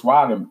see Coach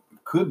Swider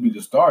could be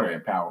the starter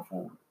at power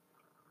forward.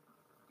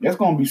 That's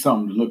going to be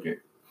something to look at.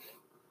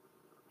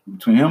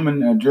 Between him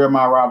and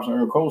Jeremiah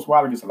Robinson, Coach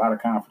Swider gets a lot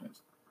of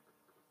confidence.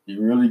 He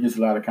really gets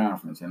a lot of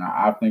confidence. And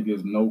I think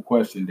there's no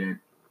question that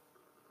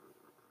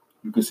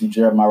you can see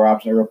Jeremiah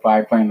Robinson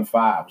playing the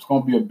 5. It's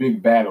going to be a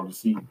big battle to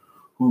see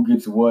who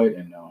gets what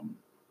and,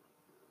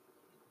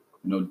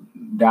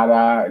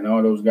 Dada and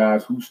all those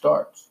guys who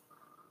starts.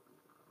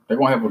 They're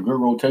going to have a good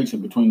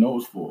rotation between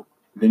those 4.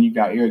 Then you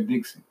got Eric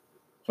Dixon.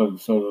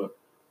 So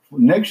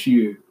next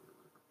year,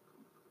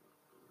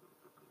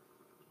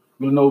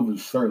 Villanova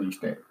is certainly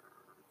stacked.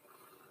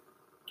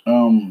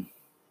 When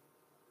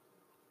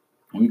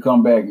we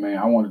come back, man,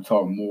 I want to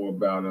talk more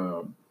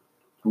about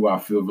who I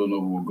feel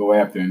Villanova will go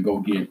after and go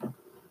get,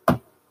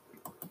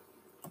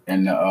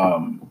 and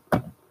the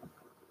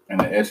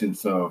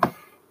essence of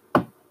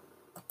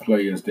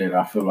players that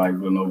I feel like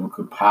Villanova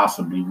could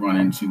possibly run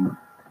into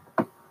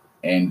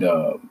and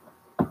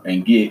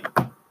get,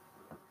 for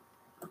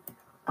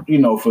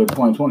the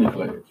 2020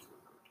 players.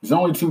 There's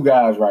only 2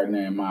 guys right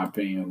now, in my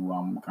opinion, who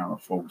I'm kind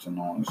of focusing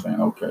on and saying,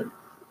 okay,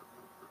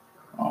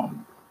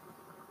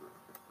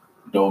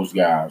 those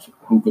guys,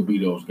 who could be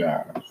those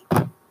guys?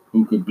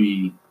 Who could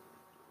be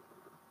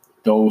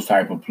those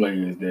type of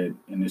players that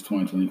in this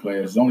 2020 class?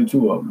 There's only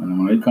 2 of them. And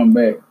when they come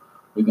back,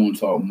 we're going to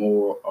talk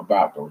more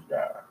about those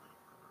guys.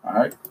 All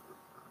right?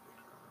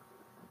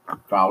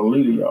 Follow the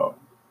leader, y'all.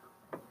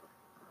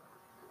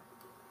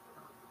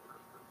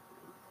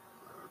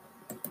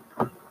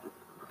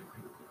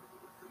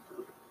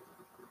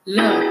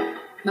 Look,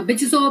 my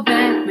bitches all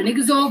bad, my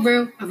niggas all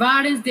real. I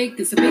ride in dick,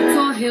 there's some big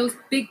tall hills,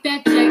 big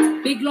fat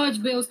checks, big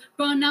large bills,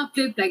 run out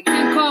flip like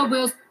 10 car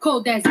wheels.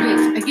 Cold ass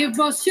bitch, I give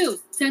raw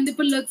chills, 10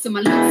 different looks, and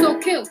my looks so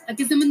kill. I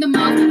kiss them in the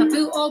mouth, I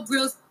feel all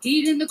grills,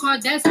 heat in the car,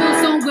 that's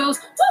wheels on wheels.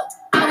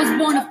 Woo! I was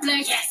born to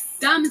flex,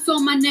 diamonds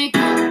on my neck.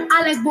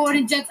 I like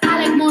boarding jets,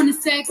 I like more than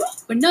sex,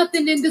 but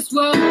nothing in this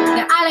world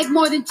that I like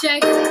more than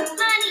checks.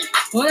 Money.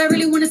 All I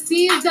really wanna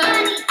see is the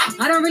money.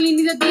 I don't really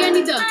need a D, I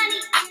need the money.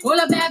 All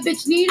a bad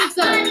bitch need is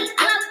the money.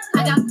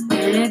 I got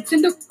bands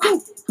in the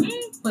coop,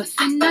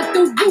 bustin' out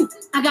the roof.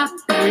 I got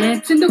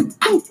bands in the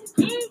coop.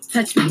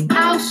 Touch me,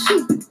 I'll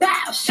shoot.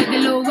 Bow, shake a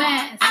little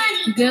ass.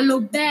 You get a little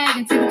bag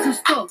and take it to the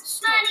store.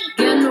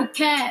 Get a little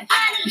cash.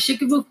 You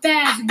shake it real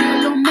fast, you get a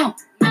little more.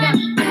 I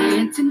got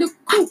bands in the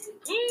coop,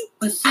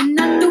 bustin'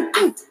 out the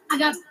roof. I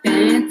got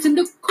bands in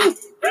the coop,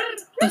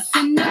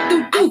 bustin' out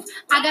the roof.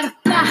 I gotta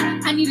fly,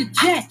 I need a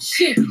jet,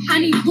 shit. I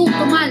need room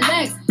for my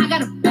legs. I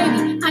got a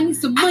baby, I need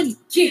some money,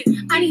 yeah.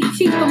 I need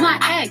teeth for my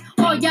egg.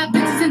 All y'all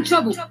bitches in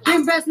trouble.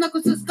 Bring brass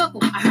knuckles to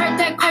scuffle. I heard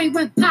that Cardi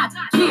went pop,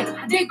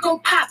 yeah. I did go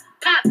pop,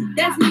 pop.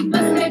 That's me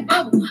bustin' that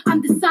bubble.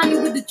 I'm the Sonny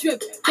with the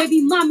drip,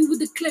 baby mommy with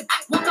the clip.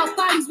 Walk out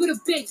bodies with a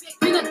bitch,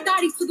 bring a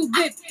thotty to the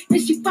whip.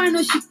 Is she fine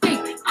or she fake?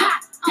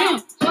 Hot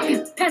damn,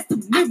 walking past the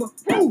mirror,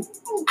 ooh,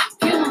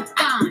 feel I'm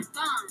fine.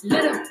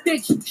 Little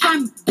bitch, try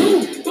me,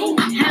 boom,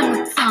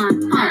 hammer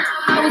time.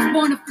 I was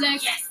born to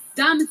flex,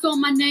 diamonds on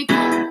my neck.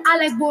 I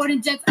like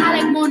boarding jets,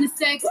 I like more than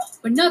sex,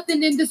 but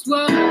nothing in this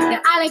world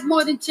that I like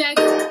more than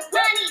checks.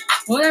 Money.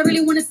 All I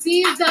really wanna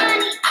see is the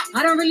money.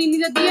 I don't really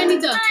need a D, I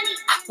need the money.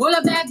 All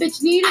a bad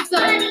bitch need is the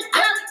money.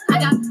 I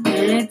got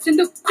bands in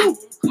the coop,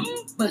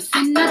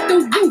 bustin' out the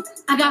roof.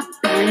 I got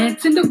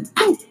bands in the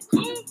coop.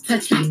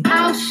 Touch me,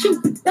 I'll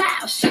shoot.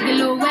 Bow, shake a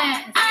little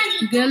ass.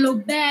 You get a little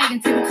bag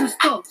and take it to the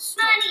store.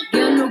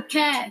 Get a little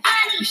cash.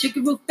 You shake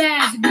it real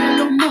fast, you get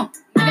a little more.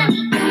 I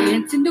got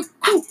bands in the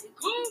coop,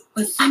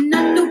 bustin'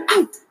 out the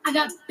roof. I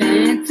got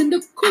bands in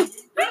the coop.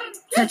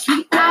 Touch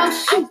me, I'll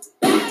shoot.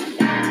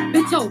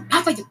 Bitch, oh,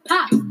 papa, you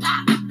pop.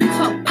 Bitch,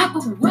 oh, papa,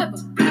 whoever.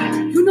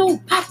 You know who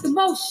pop the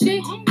most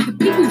shit? The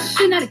people who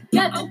shit not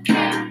together.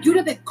 You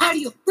know that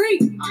cardio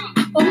freak.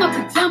 All my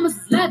pajamas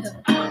is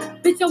leather.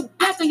 Bitch, oh,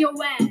 back on your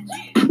ass.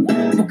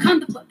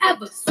 Wakanda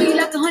forever. Sweet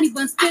like a honey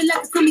bun, still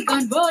like a Tommy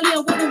gun. Roll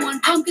your weather one.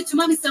 Come get your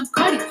mommy some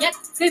cardiac.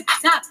 Tip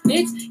top,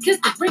 bitch. Kiss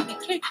the brick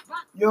and kick.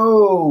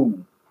 Yo,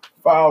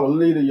 follow the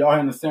leader. Y'all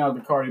hearing the sound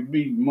of Cardi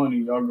B. Money,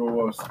 y'all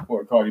go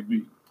support Cardi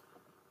B.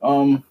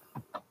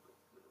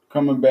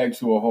 Coming back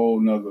to a whole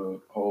nother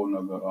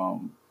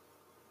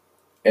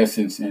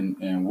essence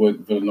and what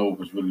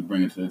Villanova is really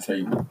bringing to the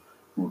table.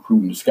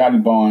 Recruiting Scotty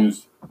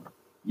Barnes,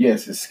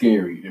 yes, it's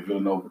scary if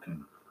Villanova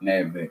can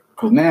nab that.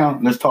 Because now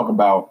let's talk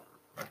about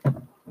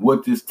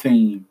what this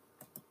team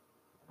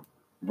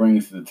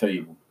brings to the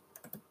table.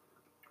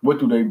 What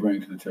do they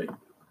bring to the table?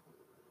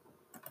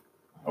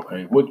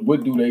 Okay,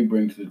 what do they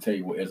bring to the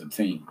table as a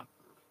team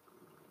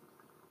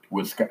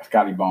with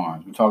Scotty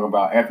Barnes? We're talking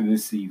about after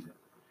this season.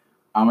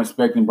 I'm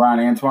expecting Brian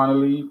Antoine to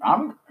leave.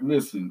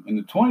 In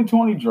the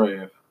 2020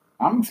 draft,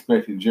 I'm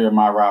expecting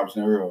Jeremiah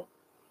Robinson Earl.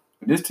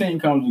 If this team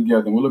comes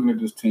together, and we're looking at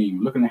this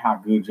team, looking at how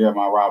good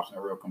Jeremiah Robinson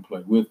Earl can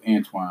play with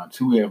Antoine,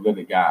 2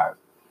 athletic guys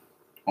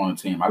on the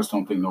team. I just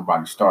don't think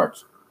nobody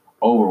starts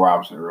over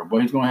Robinson Earl,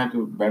 but he's going to have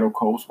to battle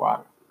Coach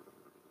Swider.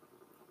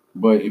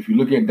 But if you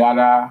look at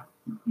Dada,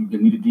 You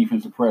need a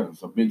defensive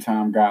presence, a big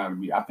time guy to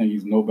be. I think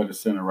he's no better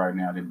center right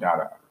now than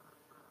Dada.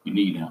 You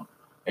need him.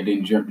 And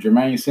then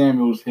Jermaine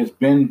Samuels has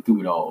been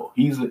through it all.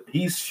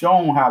 He's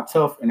shown how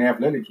tough and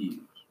athletic he is.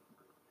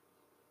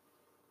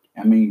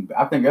 I mean,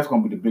 I think that's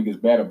going to be the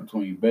biggest battle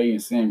between Bay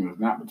and Samuels,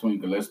 not between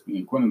Gillespie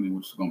and Quinley,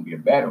 which is going to be a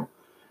battle.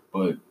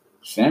 But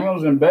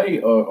Samuels and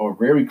Bay are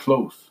very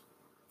close.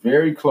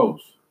 Very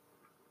close.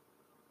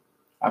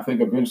 I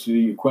think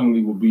eventually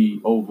Quinley will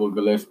be over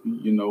Gillespie.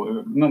 You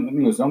know,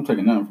 listen, I'm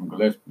taking nothing from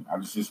Gillespie.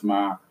 It's just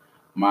my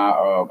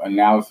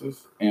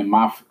analysis and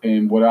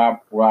what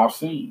I've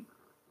seen.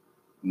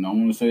 You know,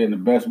 I'm gonna say it in the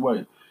best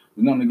way.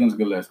 There's nothing against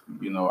Gillespie.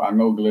 You know, I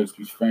know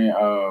Gillespie's fan,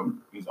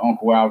 his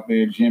uncle out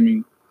there,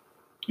 Jimmy.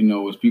 You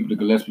know, it's people, the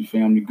Gillespie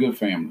family, good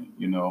family.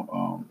 You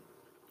know,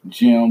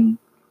 Jim.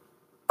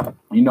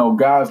 You know,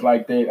 guys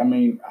like that. I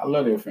mean, I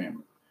love their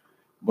family.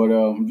 But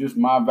just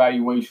my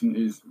evaluation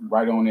is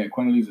right on there.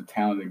 Quinley's a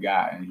talented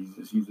guy, and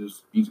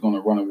he's going to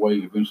run away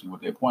eventually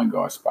with their point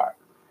guard spot.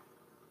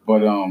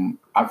 But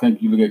I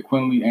think you look at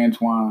Quinley,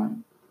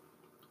 Antoine,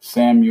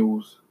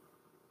 Samuels.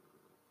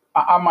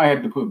 I might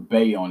have to put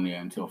Bay on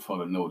there until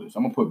further notice.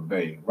 I'm gonna put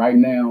Bay right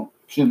now.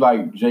 Seems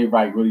like Jay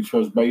Wright really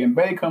trusts Bay, and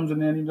Bay comes in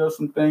there and he does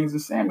some things,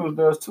 and Samuels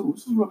does too.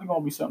 This is really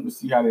gonna be something to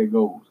see how that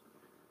goes.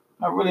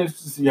 I'm really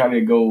interested to see how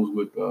that goes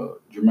with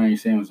Jermaine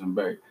Samuels and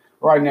Bay.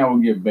 Right now,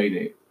 we'll get Bay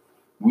there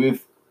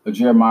with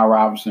Jeremiah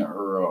Robinson,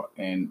 Earl,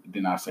 and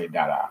then I say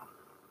Dada.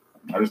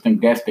 I just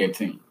think that's their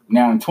team.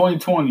 Now in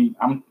 2020,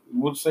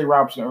 we'll say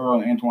Robinson,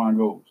 Earl, and Antoine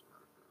goes.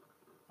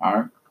 All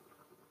right.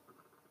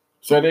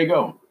 So there you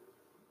go.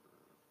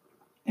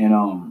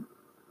 And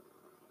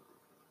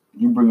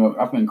you bring up,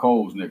 I think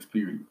Cole's next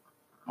period.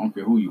 I don't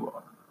care who you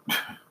are.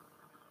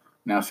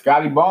 Now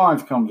Scotty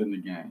Barnes comes in the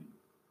game.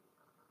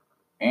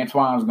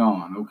 Antoine's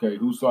gone. Okay,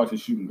 who starts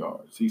as shooting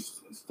guard? See,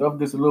 stuff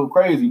gets a little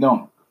crazy,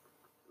 don't it?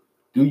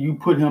 Do you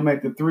put him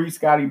at the 3,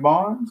 Scotty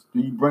Barnes?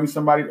 Do you bring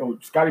somebody? Oh,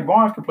 Scotty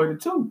Barnes can play the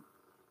 2.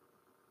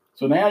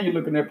 So now you're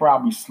looking at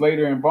probably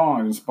Slater and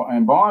Barnes.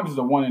 And Barnes is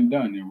a one and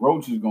done, and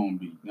Roach is going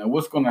to be. Now,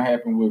 what's going to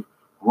happen with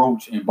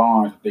Roach and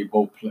Barnes if they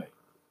both play?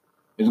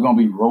 Is it going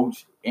to be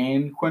Roach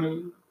and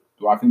Quinley?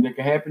 Do I think that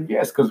can happen?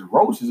 Yes, because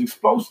Roach is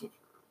explosive.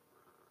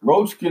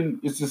 Roach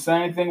it's the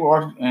same thing.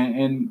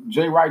 And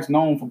Jay Wright's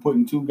known for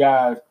putting 2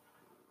 guys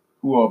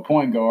who are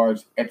point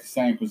guards at the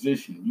same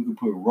position. You can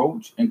put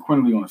Roach and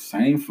Quinley on the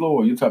same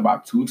floor. You're talking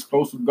about 2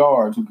 explosive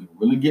guards who can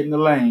really get in the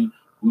lane.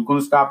 Who's going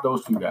to stop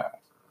those 2 guys?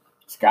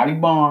 Scotty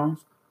Barnes.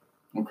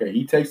 Okay,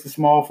 he takes the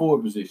small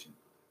forward position.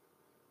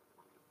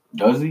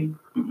 Does he?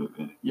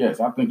 Yes,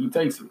 I think he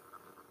takes it.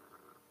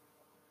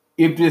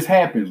 If this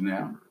happens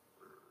now,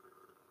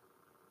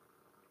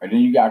 and then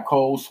you got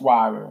Cole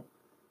Swider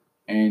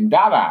and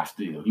Dada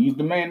still. He's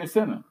the man in the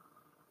center.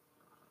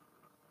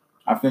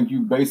 I think you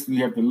basically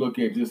have to look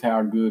at just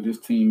how good this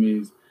team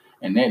is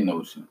and that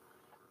notion.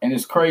 And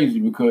it's crazy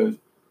because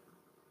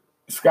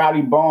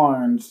Scotty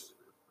Barnes,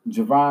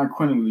 Javon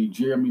Quinley,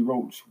 Jeremy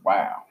Roach,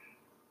 wow.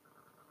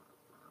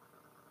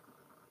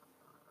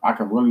 I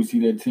can really see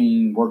that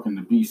team working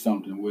to be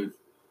something with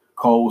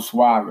Cole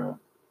Swider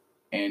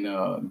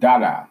and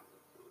Dada.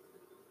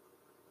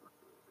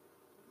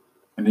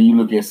 And then you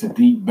look at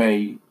Sadiq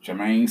Bey,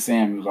 Jermaine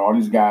Samuels, all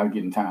these guys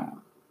getting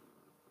time.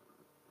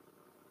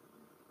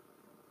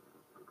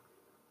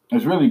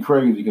 It's really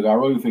crazy because I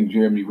really think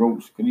Jeremy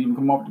Roach could even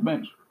come off the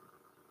bench.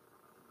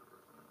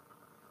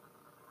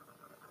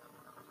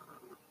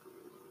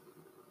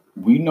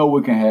 We know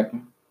what can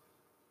happen.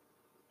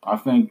 I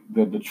think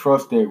that the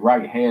trust that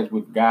Wright has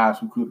with guys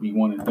who could be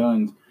one and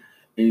done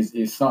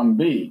is something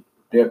big.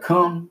 They'll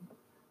come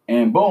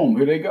and boom,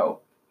 here they go.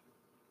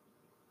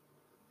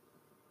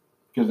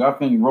 Because I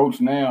think Roach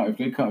now, if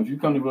you come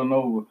to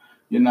Villanova,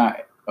 you're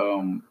not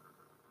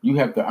you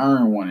have to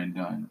earn one and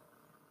done.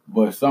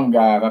 But some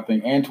guys, I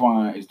think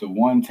Antoine is the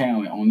one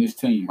talent on this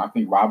team. I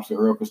think Robinson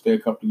Earl could stay a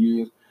couple of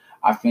years.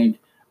 I think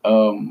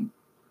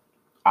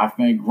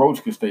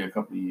Roach could stay a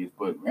couple of years,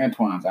 but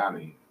Antoine's out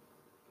of here.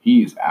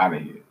 He is out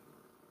of here.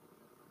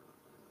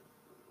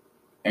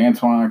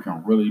 Antoine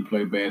can really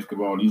play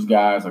basketball. These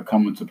guys are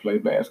coming to play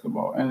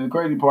basketball. And the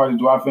crazy part is,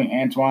 do I think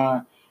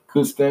Antoine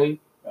could stay?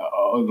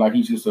 Like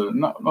he's just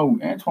no,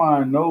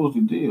 Antoine knows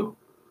the deal.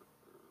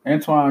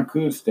 Antoine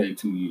could stay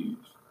 2 years.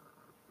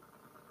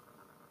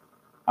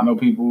 I know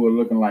people are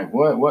looking like,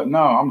 what?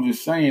 No, I'm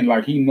just saying,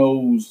 like, he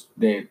knows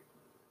that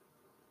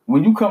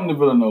when you come to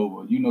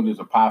Villanova, you know there's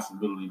a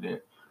possibility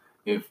that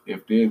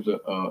if there's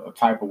a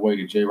type of way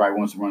that Jay Wright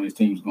wants to run his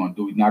team, he's going to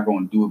do it. He's not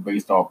going to do it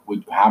based off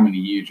how many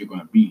years you're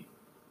going to be.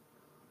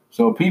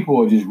 So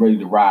people are just ready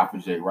to ride for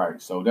Jay Wright.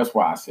 So that's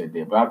why I said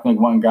that. But I think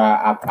one guy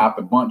out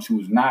the bunch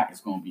who's not is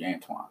going to be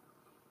Antoine.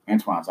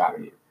 Antoine's out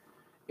of here.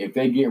 If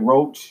they get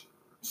Roach,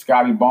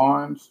 Scotty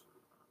Barnes,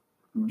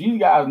 these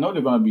guys know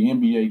they're going to be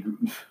NBA.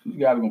 These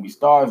guys are going to be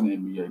stars in the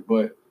NBA.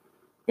 But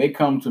they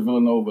come to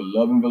Villanova,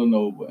 loving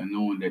Villanova, and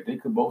knowing that they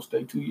could both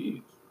stay 2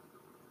 years.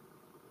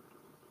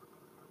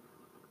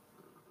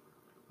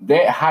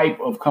 That hype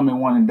of coming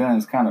one and done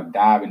is kind of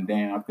diving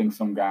down. I think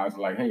some guys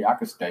are like, hey, I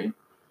could stay.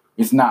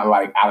 It's not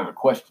like out of the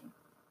question.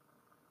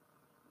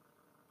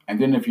 And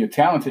then if you're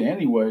talented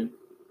anyway,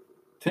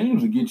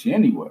 teams will get you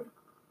anyway.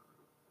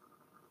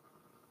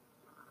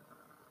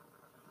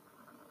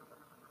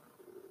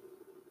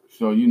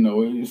 So,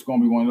 it's going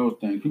to be one of those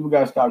things. People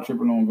got to stop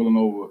tripping on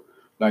Villanova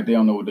like they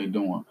don't know what they're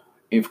doing.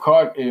 If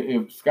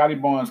Scotty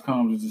Barnes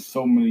comes, there's just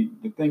so many.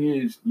 The thing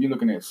is, you're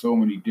looking at so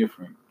many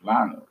different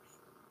lineups.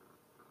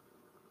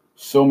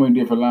 So many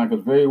different lineups.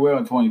 Because very well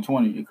in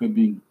 2020, it could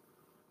be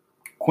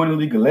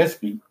Quinterly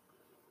Gillespie.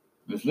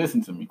 Let's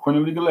listen to me.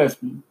 Quinterly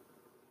Gillespie,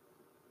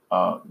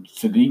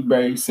 Sadiq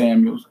Bey,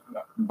 Samuels,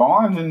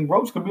 Barnes, and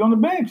Roach could be on the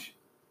bench.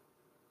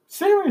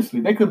 Seriously,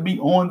 they could be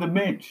on the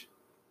bench.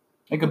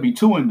 They could be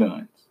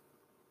 2-and-dones.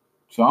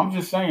 So I'm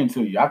just saying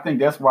to you, I think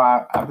that's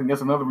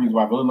another reason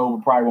why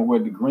Villanova probably won't wear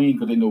the green,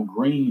 because they know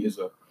Green is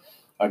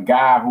a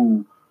guy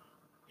who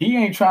he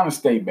ain't trying to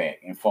stay back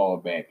and fall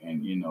back.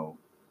 And, and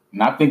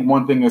I think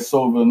one thing that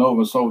sold Villanova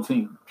and sold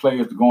team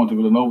players to go into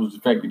Villanova is the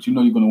fact that you're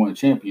going to win a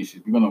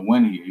championship. You're going to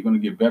win here. You're going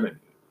to get better here.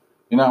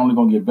 You're not only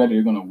going to get better,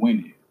 you're going to win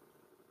here.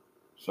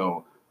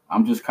 So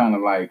I'm just kind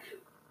of like,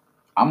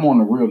 I'm on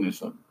the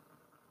realness of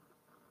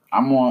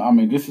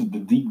it. This is the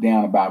deep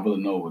down about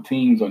Villanova.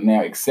 Teams are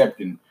now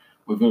accepting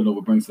what Villanova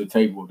brings to the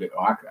table, that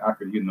I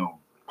could,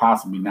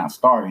 possibly not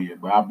start here,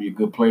 but I'll be a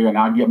good player and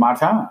I'll get my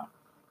time.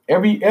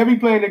 Every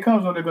player that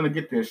comes on, they're going to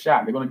get their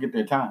shot. They're going to get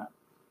their time.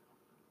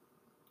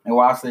 And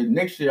why I say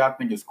next year, I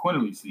think it's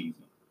Quinterly season.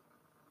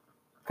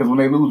 Because when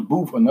they lose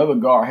Booth, another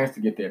guard has to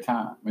get their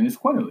time. And it's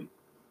Quinterly.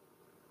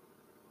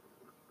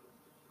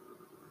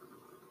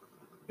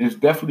 It's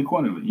definitely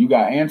Quinterly. You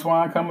got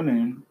Antoine coming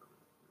in.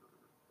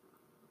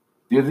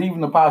 There's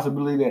even the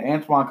possibility that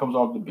Antoine comes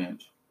off the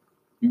bench.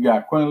 You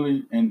got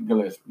Quinterly and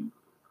Gillespie.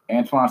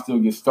 Antoine still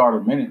gets starter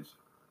minutes,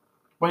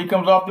 but he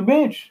comes off the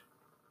bench.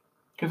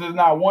 Because there's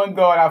not one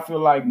guard I feel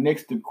like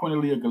next to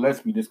Quinterly or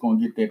Gillespie that's going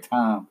to get their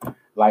time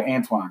like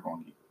Antoine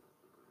going to get.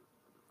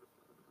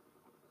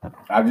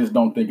 I just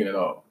don't think it at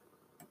all.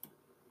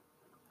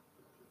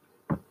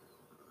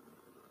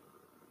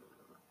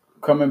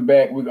 Coming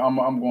back,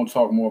 I'm going to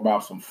talk more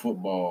about some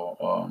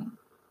football.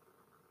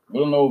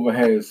 Villanova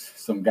has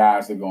some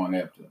guys they're going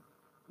after,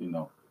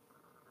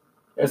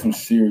 There's some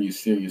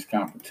serious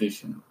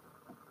competition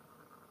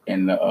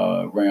in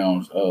the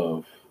realms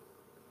of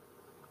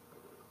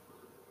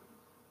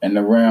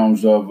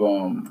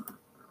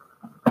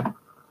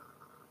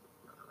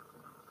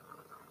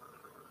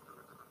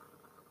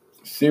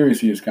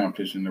serious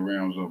competition in the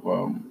realms of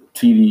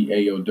TD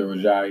Ayo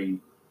Durajai,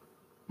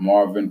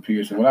 Marvin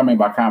Pearson. What I mean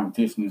by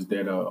competition is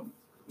that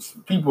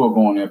people are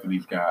going after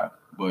these guys,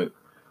 but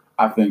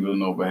I think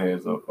Villanova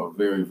has a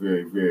very,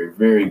 very, very,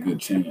 very good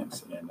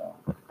chance in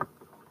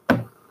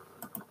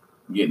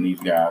getting these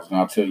guys, and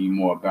I'll tell you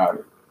more about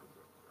it.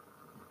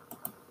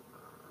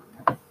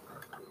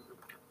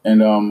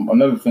 And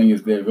another thing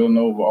is that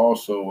Villanova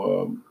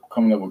also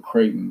coming up with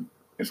Creighton.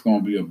 It's going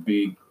to be a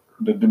big.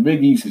 The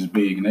Big East is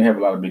big, and they have a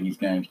lot of Big East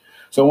games.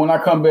 So when I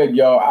come back,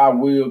 y'all, I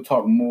will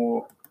talk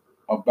more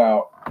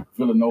about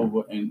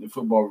Villanova and the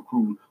football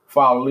recruiting.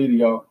 Follow leader,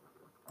 y'all.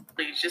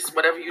 Please, just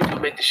whatever you do,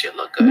 make the shit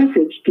look good.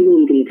 Message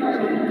deleted.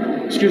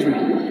 Excuse me.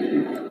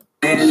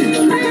 I'm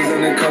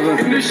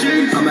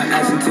an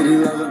ass into the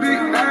lover.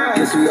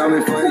 Guess we all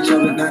been for each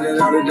other. Now that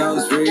all the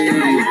dogs free,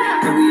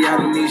 and we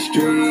out in these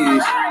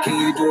streets. Can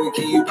you do it?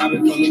 Can you pop it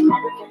for me?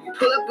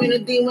 Pull up in a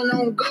demon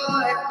on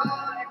guard,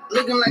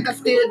 looking like I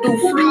still do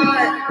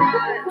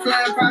fraud.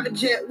 Flying private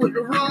jet with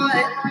the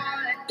rod.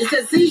 It's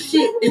that Z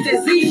shit. It's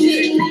that Z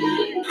shit.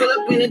 Pull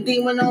up in a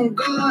demon on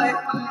guard,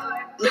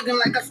 looking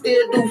like I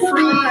still do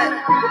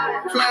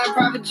fraud. Flying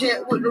private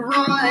jet with the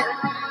rod.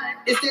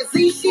 It's that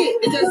Z shit.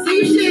 It's that Z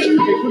shit.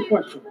 Okay, quick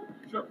question.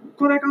 Sure.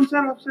 Kodak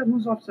onside or offset?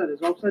 Who's offset?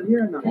 Is offset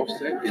here or not?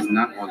 Offset is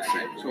not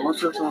offset. So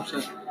offset's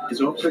offset.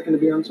 Is offset going to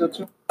be offset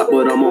too?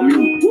 But I'm on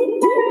mute.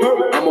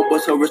 I'ma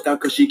bust her wrist out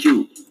cause she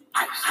cute.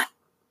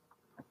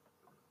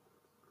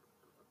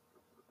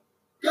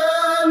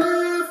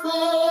 California,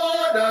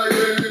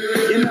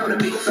 You know the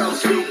beat so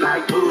sweet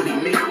like booty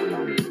meat.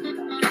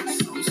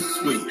 So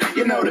sweet.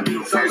 You know the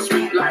beat so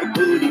sweet like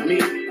booty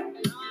meat.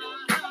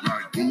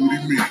 like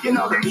booty meat. You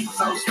know the beat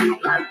so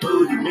sweet like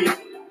booty meat.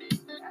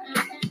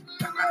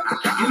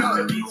 You know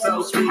the beat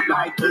so sweet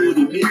like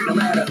booty meat. No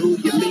matter who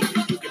you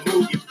meet, you can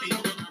move your feet.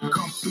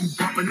 Come through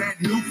bumping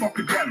that new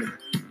funkadelic.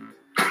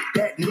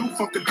 That new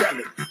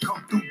funkadelic.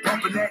 Come through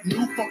bumping that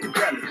new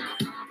funkadelic.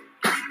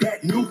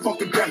 That new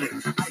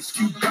funkadelic. Ice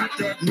Cube got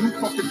that new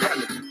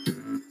funkadelic.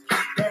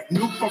 That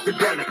new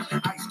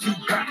funkadelic. Ice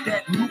Cube got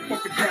that new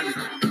funkadelic.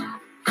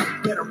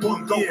 Better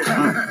run, go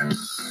time.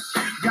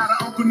 Got an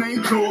uncle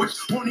named George.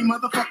 Horny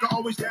motherfucker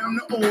always down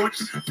the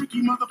orch.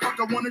 Freaky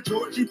motherfucker want a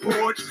Georgie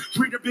porch.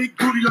 Treat a big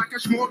booty like a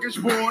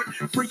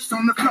smorgasbord. Freaks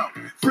on the floor.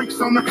 Freaks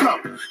on the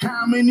floor.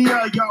 How many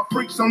of y'all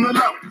freaks on the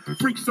low?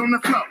 Freaks on the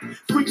floor.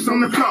 Freaks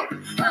on the floor.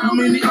 How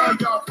many of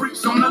y'all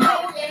freaks on the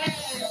low?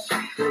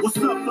 What's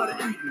up for the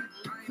evening?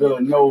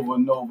 Villanova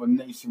Nova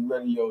Nation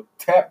Radio.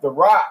 Tap the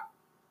rock.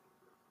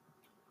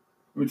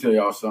 Let me tell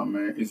y'all something,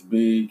 man. It's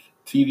big.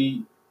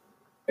 TD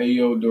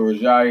Ayo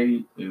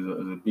Durajai is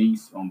a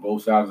beast on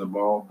both sides of the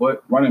ball,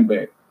 but running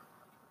back.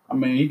 I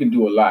mean, he can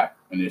do a lot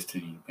in this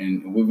team.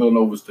 And what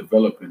Villanova's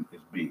developing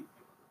is big.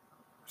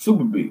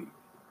 Super big.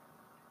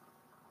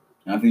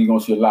 And I think you're going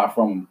to see a lot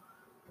from him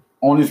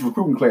on this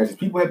recruiting classes.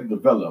 People have to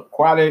develop.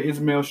 Quade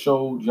Ismail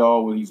showed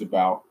y'all what he's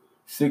about.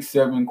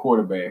 6'7"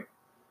 quarterback.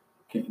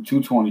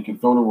 220, can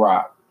throw the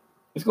rock.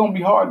 It's going to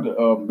be hard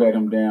to bet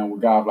him down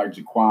with guys like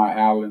Jaquan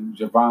Allen,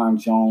 Javon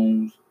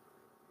Jones,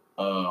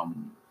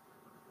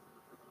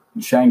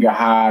 Shanga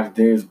Hodge,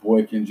 Dez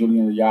Boykin,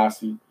 Julian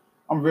Ayasi.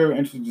 I'm very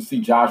interested to see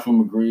Joshua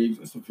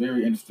McGriggs. It's a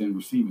very interesting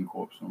receiving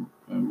corps.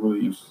 I'm really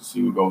interested to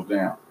see what goes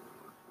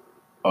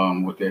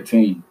down with that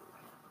team.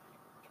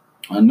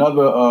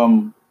 Another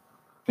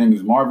thing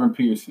is Marvin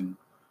Pearson,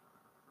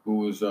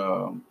 who is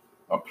a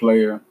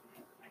player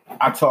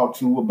I talked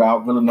to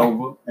about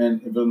Villanova,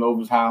 and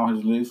Villanova's high on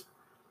his list.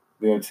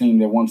 They're a team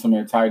that won some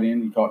at tight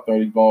end. He caught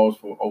 30 balls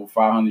for over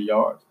 500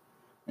 yards.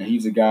 And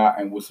he's a guy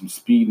and with some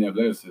speed and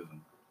athleticism.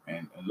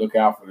 And look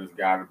out for this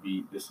guy to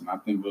be, listen, I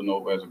think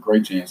Villanova has a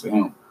great chance at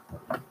him.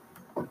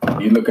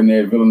 You're looking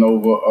at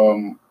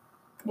Villanova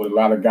with a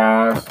lot of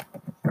guys.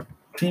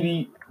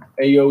 TD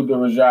Ayo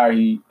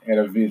Darajahi had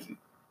a visit,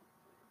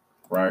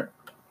 right?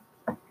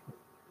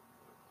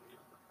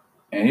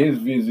 And his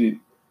visit,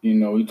 you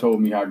know, he told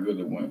me how good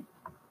it went.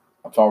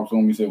 I talked to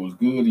him. He said it was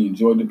good. He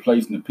enjoyed the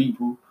place and the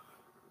people.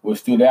 What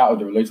stood out was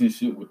the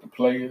relationship with the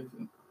players,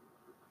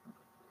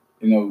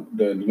 you know,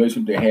 the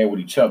relationship they had with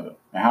each other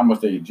and how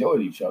much they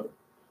enjoyed each other.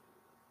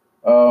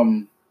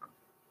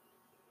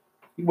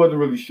 He wasn't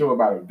really sure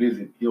about a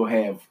visit he'll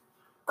have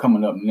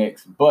coming up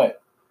next,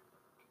 but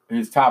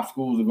his top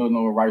schools are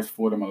Villanova, Rice,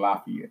 Fordham, and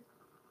Lafayette.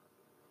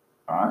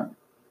 All right.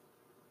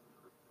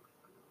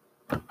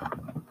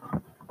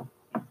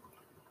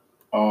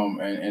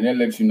 And that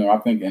lets you know, I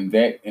think in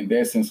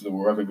that sense of the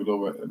word, I think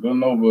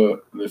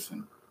Villanova,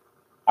 listen,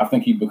 I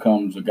think he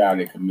becomes a guy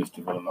that commits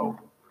to Villanova.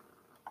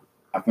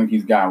 I think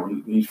he's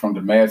from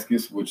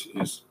Damascus, which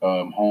is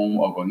home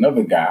of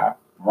another guy,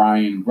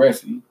 Ryan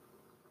Bresci,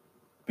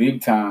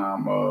 big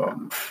time,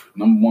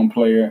 number one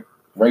player,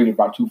 rated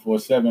by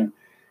 247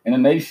 in the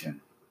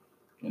nation.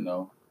 You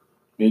know,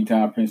 big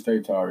time Penn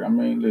State target. I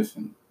mean,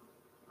 listen,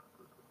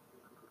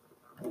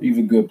 he's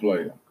a good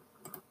player.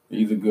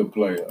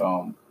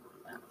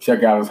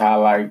 Check out his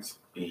highlights.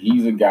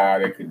 He's a guy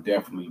that could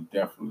definitely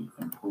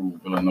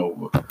improve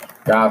Villanova.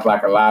 Guys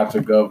like Elijah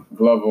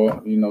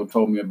Glover, you know,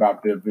 told me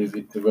about their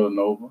visit to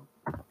Villanova.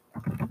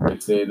 They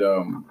said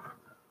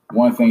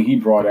one thing he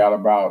brought out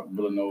about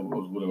Villanova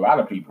was what a lot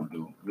of people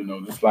do. You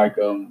know, just like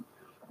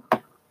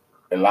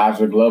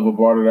Elijah Glover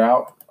brought it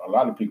out, a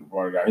lot of people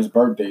brought it out. His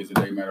birthday is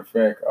today, matter of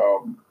fact.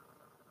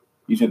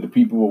 He said the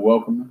people were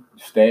welcoming,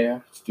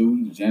 staff,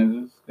 students,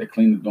 janitors that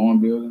clean the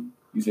dorm building.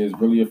 He said it's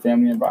really a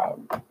family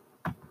environment,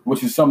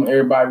 which is something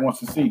everybody wants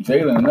to see.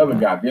 Jalen, another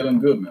guy, Dylan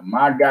Goodman,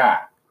 my guy,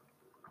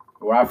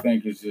 who I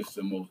think is just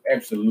the most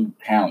absolute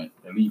talent,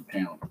 elite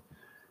talent.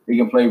 He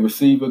can play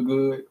receiver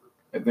good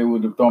if they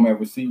would have thrown him at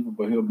receiver,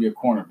 but he'll be a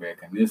cornerback,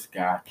 and this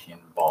guy can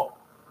ball.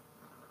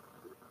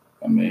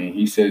 I mean,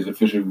 he said his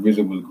official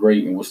visit was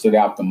great, and what stood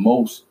out the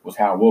most was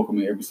how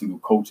welcoming every single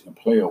coach and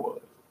player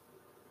was.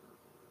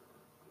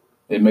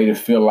 It made it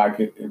feel like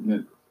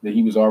that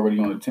he was already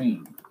on the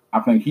team. I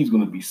think he's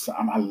going to be –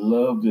 I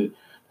love the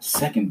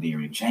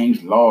secondary,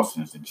 James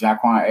Lawson's, the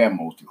Jaquan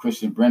Admos, the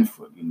Christian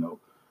Brentford, you know.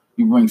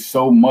 You bring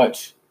so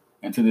much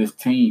into this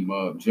team.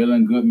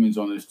 Jalen Goodman's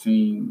on this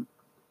team,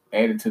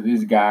 added to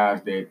these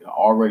guys that are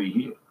already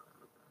here.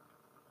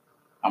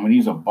 I mean,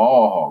 these are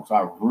ball hogs.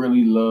 I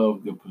really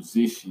love the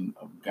position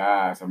of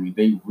guys. I mean,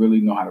 they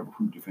really know how to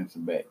recruit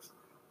defensive backs.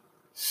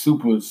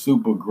 Super,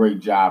 super great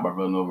job by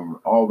Villanova,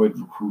 always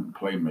recruiting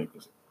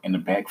playmakers in the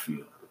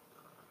backfield.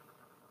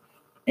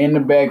 In the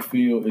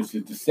backfield, it's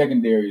just the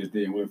secondary is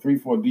there. With a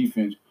 3-4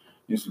 defense,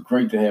 it's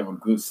great to have a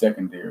good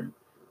secondary.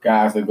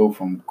 Guys that go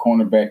from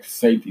cornerback to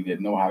safety that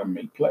know how to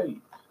make plays.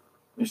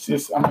 It's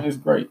just, I mean, it's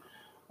great.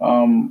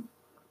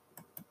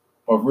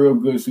 A real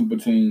good super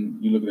team.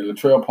 You look at it.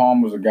 Latrell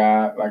Palmer's a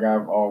guy, like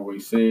I've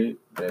always said,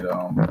 that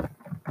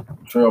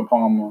Latrell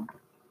Palmer,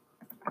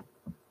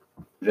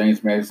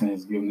 James Madison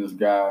has given this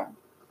guy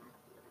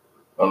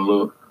a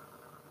look.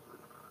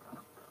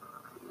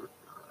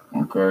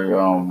 Okay.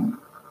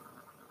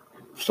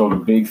 So the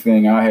big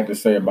thing I had to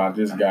say about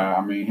this guy,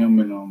 I mean, him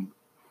and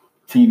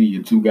TD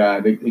are two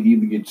guys. They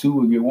either get two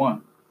or get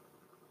one.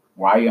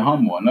 Wyatt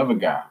Humble, another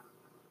guy.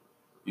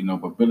 You know,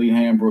 but Billy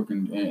Hambrook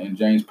and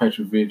James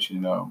Petrovich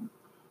and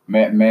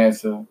Matt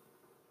Massa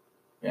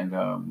and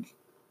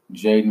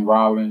Jaden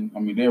Rowling. I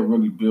mean, they're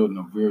really building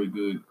a very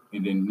good.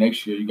 And then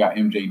next year you got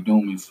MJ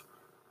Dumas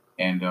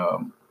and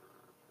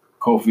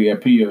Kofi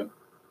Apia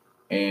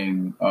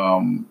and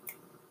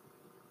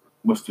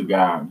what's the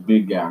guy?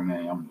 Big guy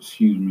name.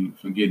 Excuse me,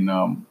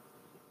 forgetting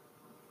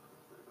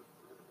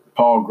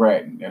Paul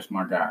Gratton. That's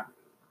my guy.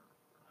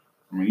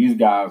 I mean, these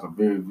guys are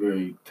very,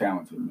 very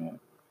talented, man.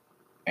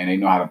 And they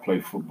know how to play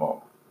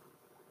football.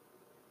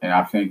 And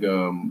I think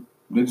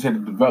they just had to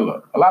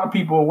develop. A lot of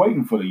people are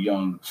waiting for the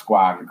young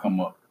squad to come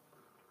up.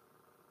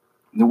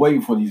 They're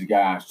waiting for these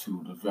guys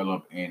to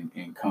develop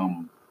and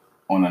come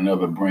on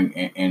another brink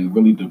and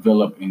really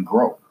develop and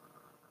grow.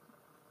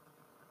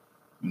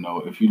 You know,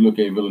 if you look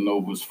at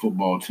Villanova's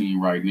football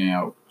team right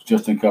now,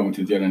 Justin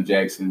Covington, Jalen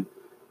Jackson,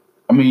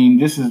 I mean,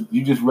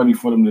 you just ready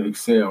for them to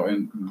excel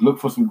and look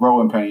for some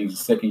growing pains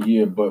the second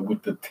year. But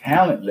with the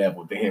talent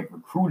level they have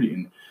recruited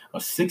in a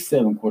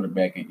 6'7"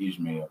 quarterback in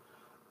Ishmael,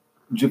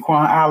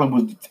 Jaquan Allen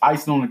was the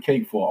icing on the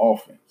cake for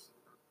offense.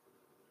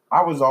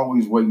 I was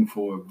always waiting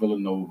for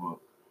Villanova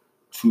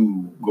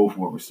to go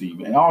for a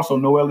receiver. And also,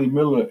 Noelle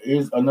Miller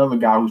is another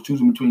guy who's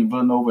choosing between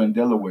Villanova and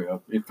Delaware,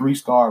 a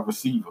 3-star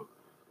receiver.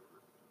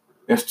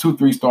 That's 2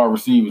 3-star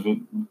receivers.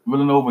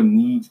 Villanova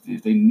needs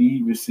this. They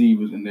need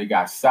receivers, and they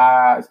got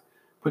size.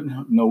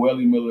 Putting Noelle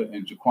Miller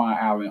and Jaquan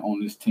Allen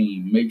on this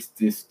team makes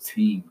this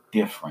team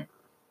different.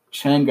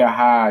 Changa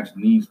Hodge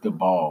needs the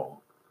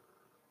ball.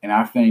 And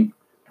I think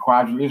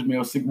Quadri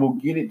Ismail will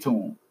get it to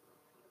him.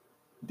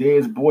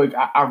 Dez Boyd,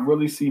 I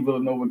really see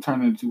Villanova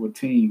turning into a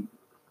team.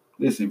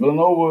 Listen,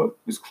 Villanova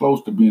is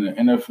close to being an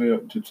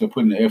NFL, to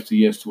putting the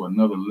FCS to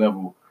another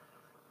level,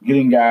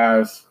 getting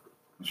guys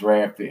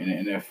drafted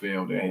in the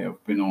NFL that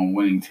have been on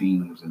winning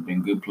teams and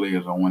been good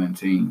players on winning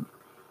teams.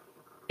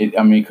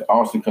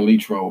 Austin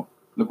Calitro,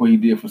 look what he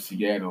did for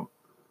Seattle.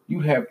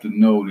 You have to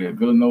know that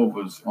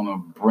Villanova's on a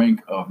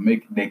brink of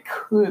that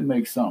could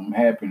make something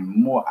happen,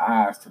 more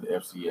eyes to the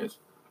FCS.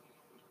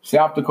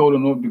 South Dakota,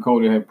 North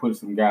Dakota have put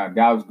some guys.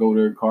 Dallas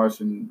Goddard,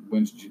 Carson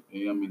Wentz.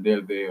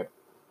 They're there.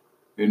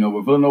 You know,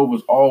 but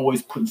Villanova's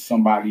always putting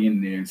somebody in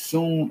there. And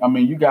soon,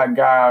 you got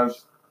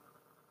guys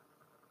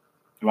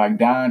like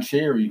Don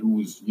Cherry, who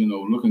was,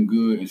 looking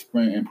good in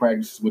spring and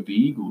practices with the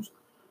Eagles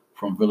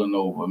from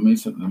Villanova.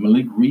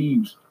 Malik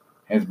Reeves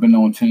has been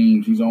on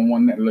teams. He's on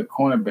one that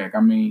cornerback.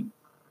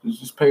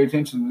 Just pay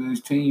attention to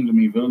these teams.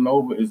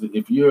 Villanova is,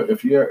 if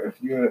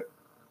you're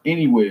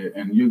anywhere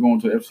and you're going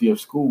to FCS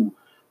school,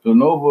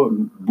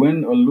 Villanova,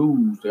 win or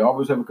lose, they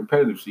always have a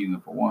competitive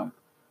season for one,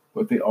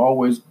 but they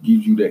always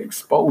give you that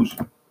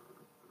exposure.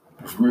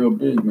 It's real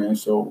big, man.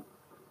 So,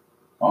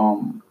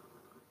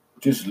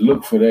 just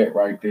look for that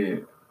right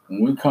there.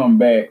 When we come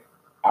back,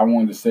 I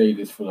wanted to say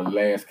this for the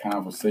last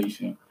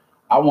conversation.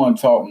 I want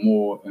to talk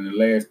more in the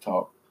last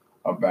talk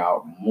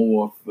about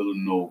more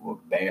Villanova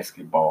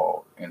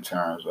basketball in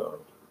terms of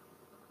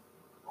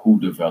who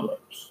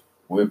develops,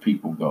 where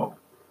people go.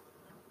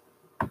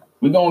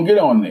 We're going to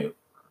get on there.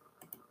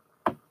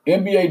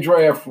 NBA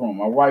Draft Room.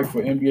 My wife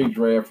for NBA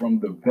Draft Room,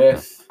 the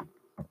best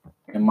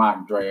in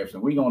mock drafts.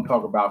 And we're going to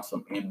talk about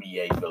some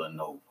NBA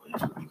Villanova.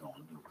 That's what we're going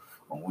to do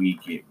when we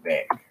get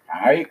back.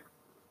 All right?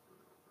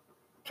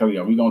 Tell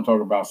you, we're going to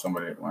talk about some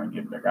of that when I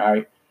get back. All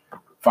right?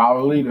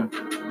 Follow the leader.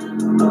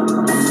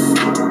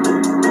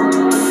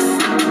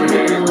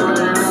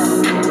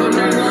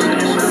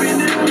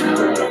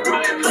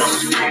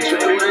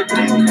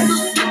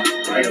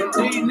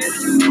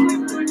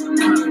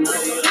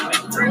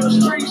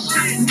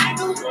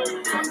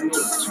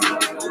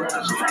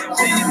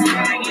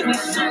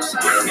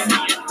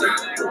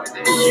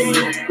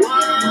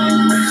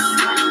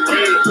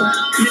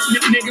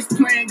 Niggas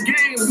playing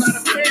games, not a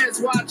fans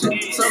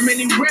watching. So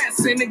many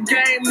rats in the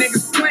game,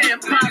 niggas playing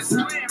posse.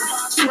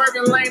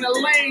 Swerving lane to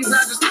lanes,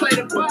 I just play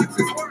the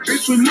boxes.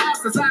 Bitch with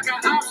monsters, I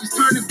got options,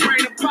 turn this brain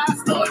to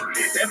pasta.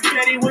 That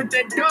fatty with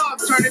that dog,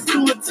 turn it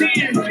to a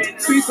 10.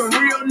 See some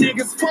real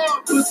niggas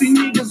fall, pussy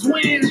niggas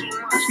win.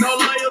 No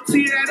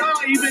loyalty at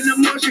all, even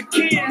amongst your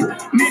kin.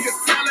 Niggas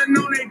telling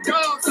on their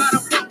dogs how to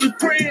fuck with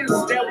friends.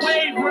 That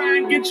wave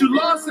ride get you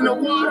lost in the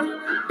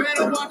water.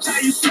 Better watch how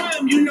you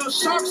swim, you know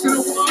sharks in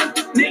the water.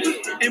 Nigga,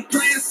 and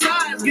playing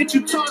sides get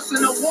you tossed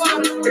in the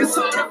water. It's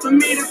harder for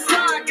me to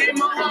cry, gave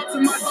my heart to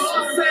my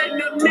dog.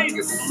 Setting up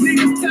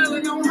niggas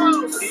telling them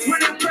hoes. When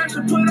that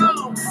pressure put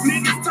on,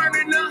 niggas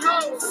turning the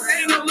hoes.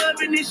 Ain't no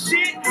love in this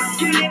shit,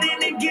 get it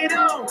in and get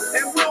on.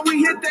 And when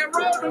we hit that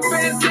road, the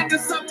fans take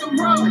us up the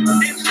road.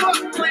 And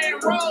fuck playing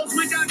roles,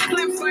 we got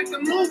clips like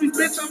the movies,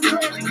 bitch, I'm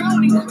George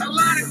Clooney. A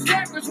lot of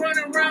characters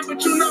running around,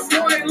 but you know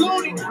boy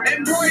loony.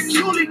 And boy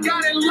Julie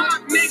got it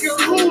locked, nigga,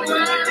 who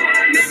line?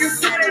 Niggas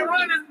say they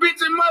run this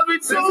bitch and must be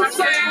too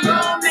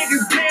tight.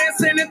 Niggas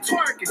dancing and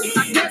twerking.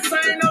 I guess I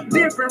ain't no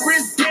different,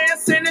 wrist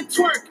dancing and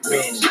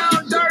twerking.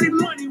 Now dirty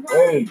money.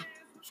 Hey,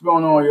 what's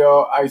going on,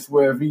 y'all?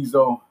 Icewear,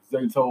 Vizo,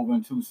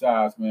 Zaytoven, Two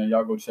Sides, man.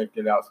 Y'all go check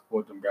that out.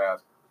 Support them guys.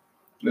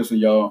 Listen,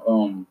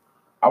 y'all.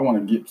 I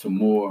want to get to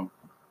more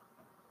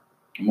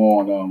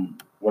on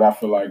what I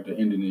feel like the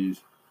ending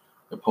is,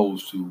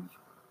 opposed to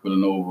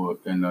Villanova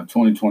in the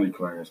 2020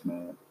 class,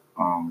 man.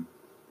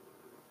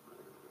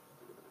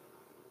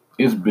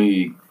 It's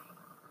big.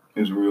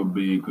 It's real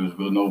big because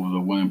Villanova's a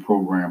winning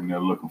program, and they're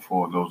looking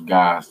for those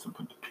guys to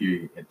put the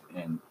period at the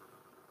end.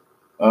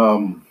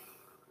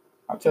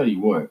 I'll tell you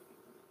what.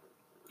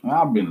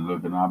 I've been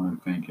looking, I've been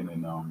thinking,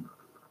 and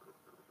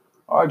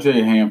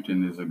R.J.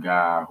 Hampton is a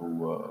guy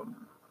who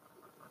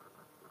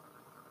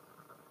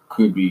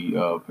could be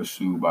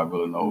pursued by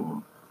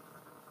Villanova.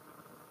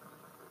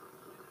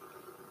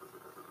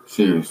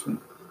 Seriously.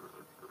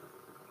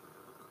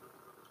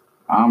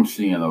 I'm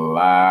seeing a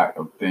lot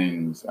of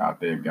things out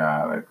there,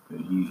 guy. Like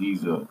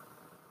he's a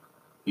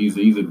He's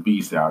a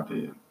beast out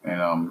there.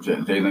 And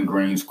Jalen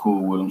Green's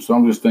cool with him. So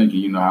I'm just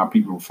thinking, how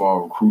people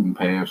follow recruiting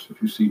paths.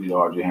 If you see that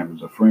R.J.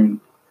 Hampton's a friend,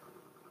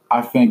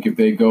 I think if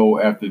they go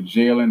after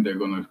Jalen, they're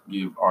going to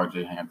give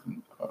R.J.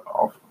 Hampton an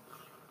offer.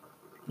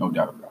 No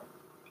doubt about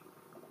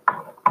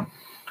it.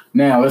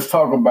 Now, let's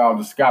talk about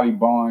the Scotty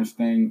Barnes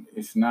thing.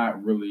 It's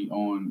not really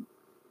on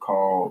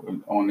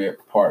that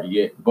part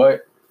yet,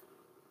 but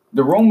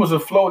the rumors are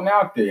floating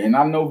out there, and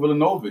I know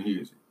Villanova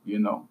hears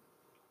it,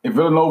 If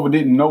Villanova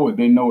didn't know it,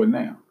 they know it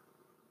now.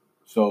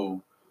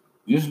 So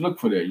just look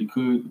for that. It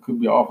could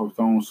be offer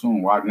thrown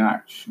soon. Why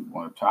not? Shoot,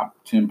 one of the top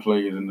 10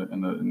 players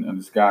in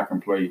this guy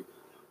can play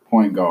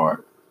point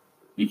guard.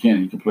 He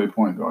can play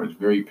point guard. He's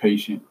very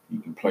patient. He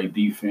can play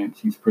defense.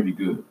 He's pretty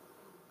good.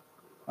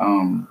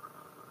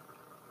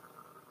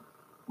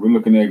 We're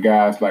looking at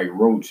guys like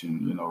Roach,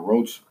 and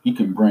Roach,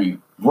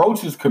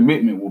 Roach's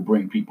commitment will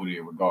bring people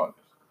there regardless.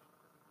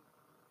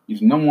 He's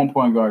the number one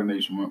point guard in the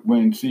nation.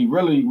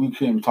 Really, we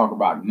can't talk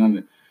about none of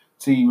it.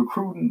 See,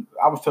 recruiting,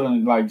 I was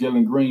telling like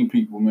Jalen Green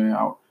people, man,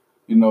 I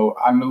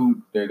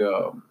knew that,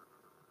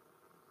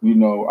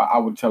 I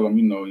would tell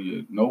them,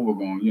 Nova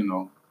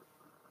going,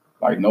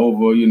 like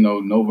Nova,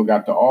 Nova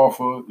got the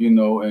offer,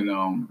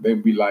 and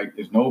they'd be like,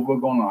 is Nova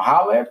going to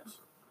holler at us?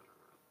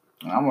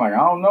 And I'm like, I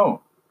don't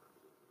know.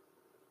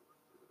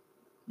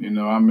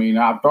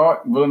 I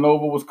thought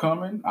Villanova was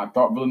coming. I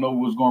thought Villanova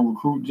was going to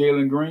recruit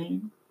Jalen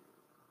Green,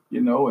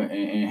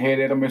 and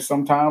head at them, and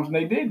sometimes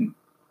they didn't.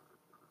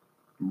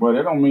 But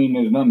that don't mean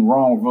there's nothing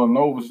wrong with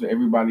Villanova. So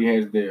everybody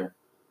has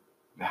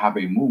how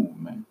they move,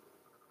 man.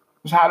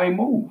 It's how they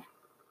move.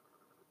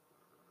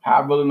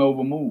 How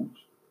Villanova moves.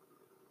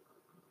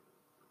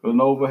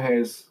 Villanova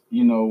has,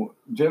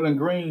 Jalen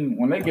Green,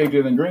 when they gave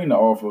Jalen Green the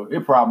offer,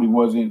 it probably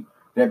wasn't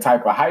that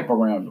type of hype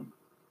around him.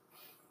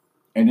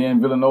 And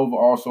then Villanova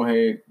also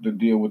had to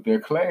deal with their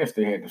class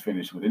they had to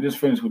finish with. They just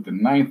finished with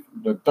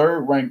the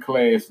third ranked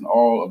class in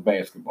all of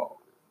basketball.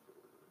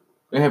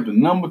 They have the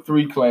number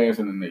 3 class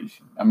in the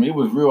nation. I mean, it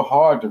was real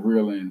hard to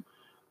reel in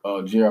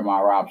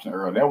Jeremiah Robinson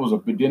early. That was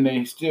but then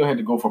they still had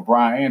to go for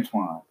Brian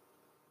Antoine.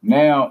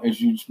 Now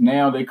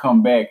they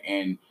come back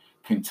and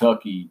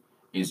Kentucky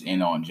is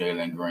in on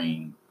Jalen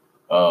Green.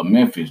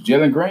 Memphis.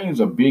 Jalen Green's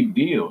a big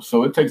deal.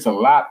 So it takes a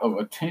lot of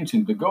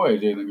attention to go at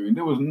Jalen Green.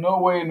 There was no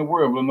way in the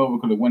world Villanova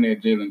could have went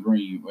at Jalen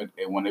Green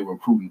when they were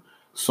recruiting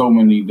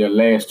their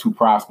last 2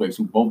 prospects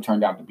who both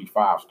turned out to be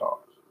 5 stars.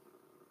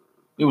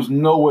 There was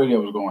no way that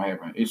was going to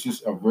happen. It's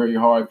just a very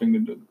hard thing to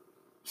do,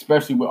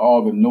 especially with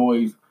all the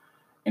noise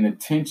and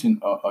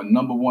attention a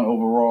number 1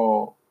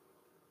 overall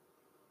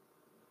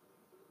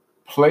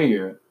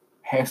player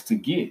has to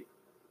get.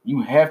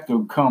 You have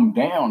to come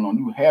down on.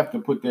 You have to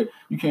put that.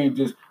 You can't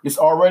just. It's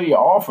already an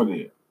offer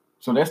there.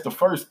 So that's the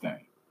first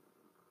thing.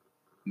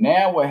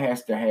 Now what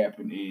has to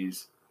happen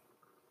is,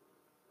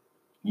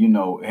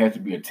 it has to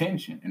be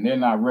attention, and they're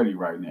not ready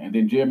right now. And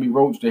then Jeremy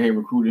Roach, they had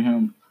recruited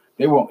him.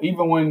 They were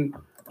even when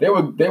they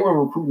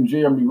were recruiting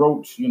Jeremy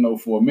Roach,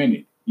 for a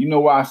minute. You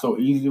know why it's so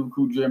easy to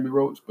recruit Jeremy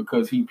Roach?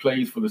 Because he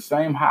plays for the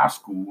same high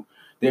school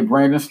that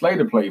Brandon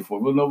Slater played for.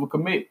 Villanova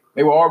commit.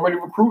 They were already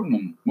recruiting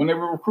him when they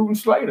were recruiting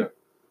Slater.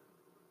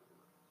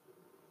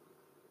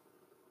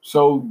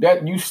 So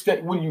that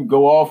when you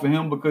go off of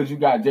him because you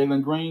got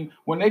Jalen Green.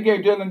 When they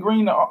gave Jalen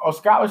Green a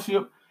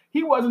scholarship,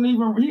 he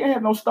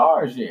had no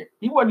stars yet.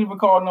 He wasn't even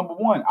called number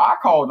 1. I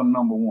called him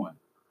number 1.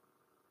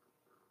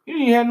 He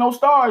didn't have no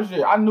stars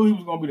yet. I knew he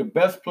was going to be the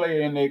best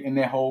player in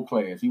that whole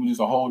class. He was just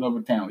a whole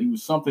other talent. He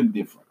was something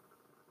different.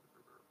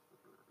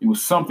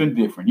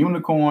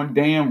 Unicorn,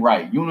 damn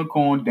right.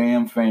 Unicorn,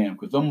 damn fam.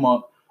 Because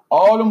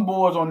all them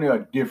boys on there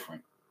are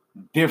different.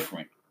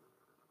 Different.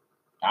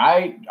 All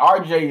right?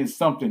 RJ is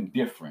something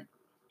different.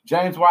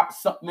 James White,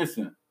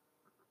 listen.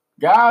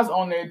 Guys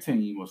on their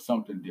team was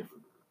something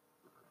different.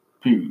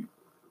 Period.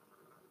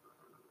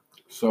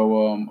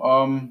 So,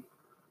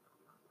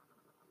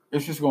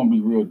 it's just going to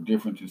be real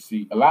different to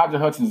see. Elijah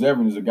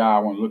Hutchins-Evans is a guy I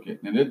want to look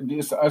at. And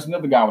that's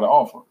another guy with an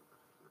offer.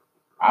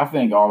 I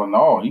think all in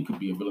all, he could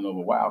be a Villanova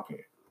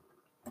Wildcat.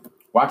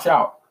 Watch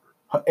out.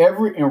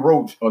 Everett and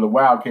Roach are the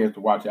Wildcats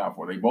to watch out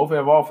for. They both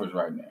have offers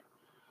right now.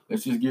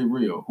 Let's just get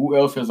real. Who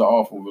else has an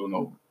offer with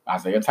Villanova?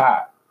 Isaiah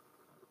Todd.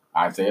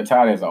 Isaiah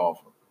Todd has an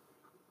offer.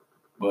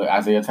 But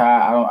Isaiah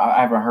Todd,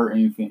 I haven't heard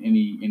anything,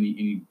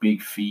 any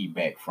big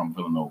feedback from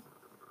Villanova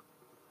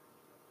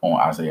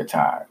on Isaiah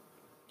Todd.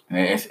 And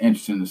it's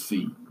interesting to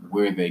see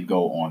where they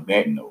go on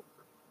that note.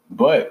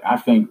 But I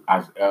think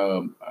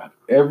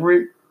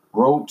Everett,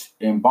 Roach,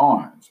 and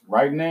Barnes,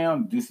 right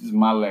now, this is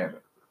my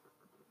ladder.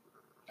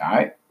 All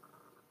right?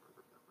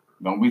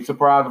 Don't be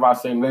surprised if I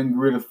say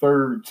Lindgren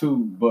III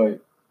too,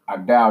 but I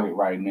doubt it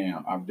right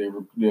now. They're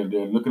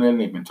looking at it.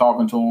 They've been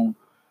talking to him.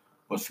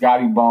 But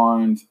Scotty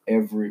Barnes,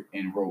 Everett,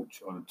 and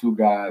Roach are the 2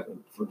 guys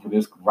for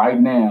this right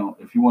now.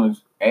 If you want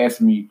to ask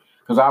me,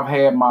 because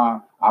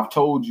I've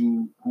told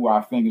you who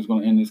I think is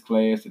going to end this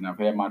class, and I've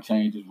had my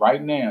changes.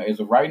 Right now,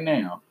 as of right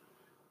now,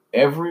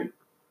 Everett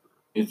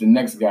is the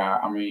next guy.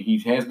 I mean, he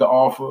has the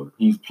offer.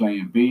 He's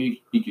playing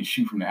big. He can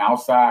shoot from the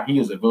outside. He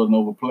is a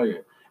Villanova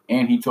player.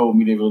 And he told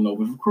me that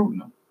Villanova was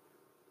recruiting him.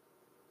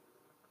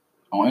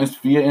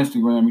 Via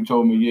Instagram, he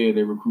told me, yeah,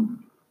 they're recruiting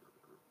him.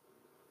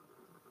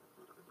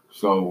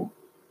 So,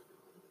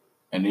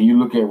 and then you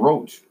look at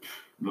Roach.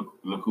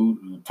 Look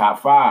who, top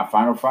 5,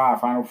 Final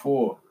 5, Final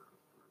 4.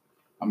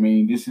 I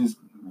mean, this is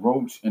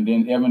Roach, and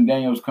then Evan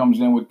Daniels comes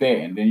in with that.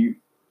 And then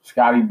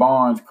Scotty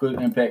Barnes could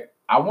impact.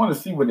 I want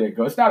to see where that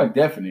goes. It's not a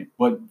definite,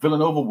 but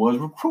Villanova was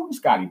recruiting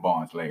Scotty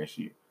Barnes last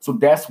year. So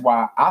that's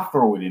why I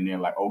throw it in there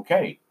like,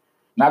 okay.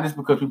 Not just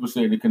because people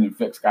say they can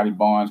infect Scotty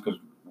Barnes because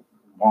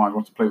Barnes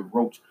wants to play with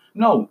Roach.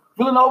 No,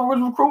 Villanova was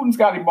recruiting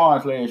Scotty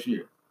Barnes last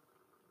year.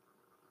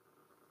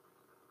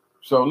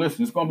 So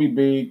listen, it's going to be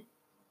big.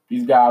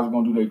 These guys are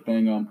going to do their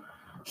thing.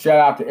 Shout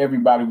out to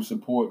everybody who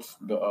supports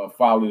the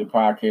follow the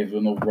podcast,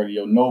 Villanova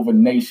Radio. Nova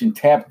Nation,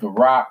 tap the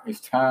rock. It's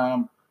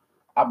time.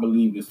 I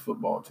believe this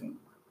football team.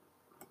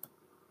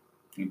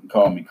 You can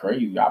call me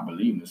crazy. I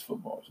believe in this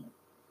football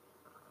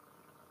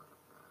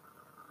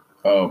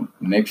team.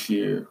 Next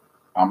year,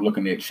 I'm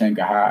looking at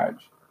Shanka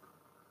Hodge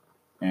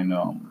and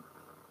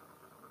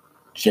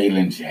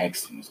Jalen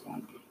Jackson is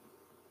going to be.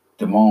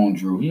 Damone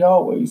Drew.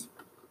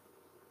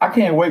 I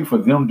can't wait for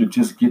them to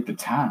just get the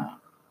time.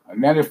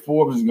 Now that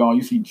Forbes is gone,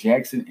 you see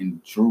Jackson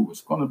and Drew.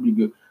 It's going to be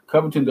good.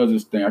 Covington does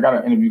his thing. I got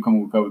an interview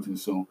coming with Covington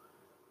soon.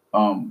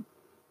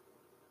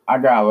 I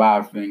got a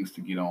lot of things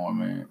to get on,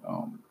 man.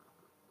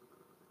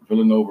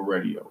 Villanova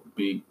Radio,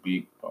 big.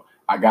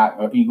 I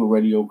got Eagle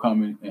Radio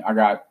coming. I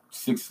got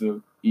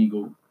Sixer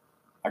Eagle.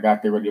 I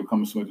got their radio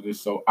coming soon to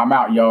this. So I'm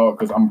out, y'all,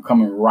 because I'm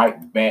coming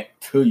right back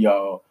to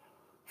y'all.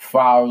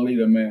 File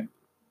leader, man.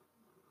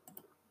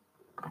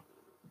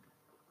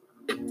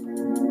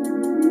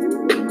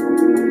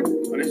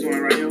 This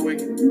one right here,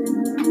 Wiki.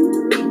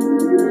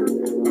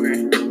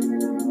 Okay.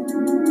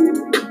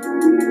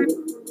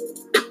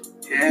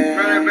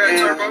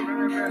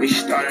 Yeah. We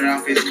started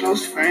off as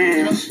close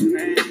friends.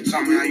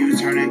 Somehow you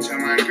turned into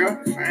my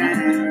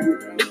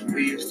girlfriend.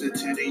 We used to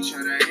tell each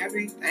other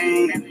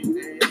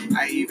everything.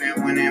 I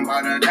even went and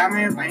bought a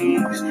diamond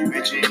rings.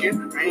 Mentioned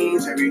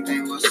earrings,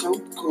 everything was so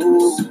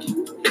cool.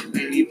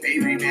 Lately,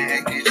 baby, been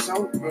acting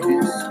so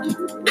rude.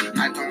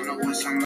 I don't know what's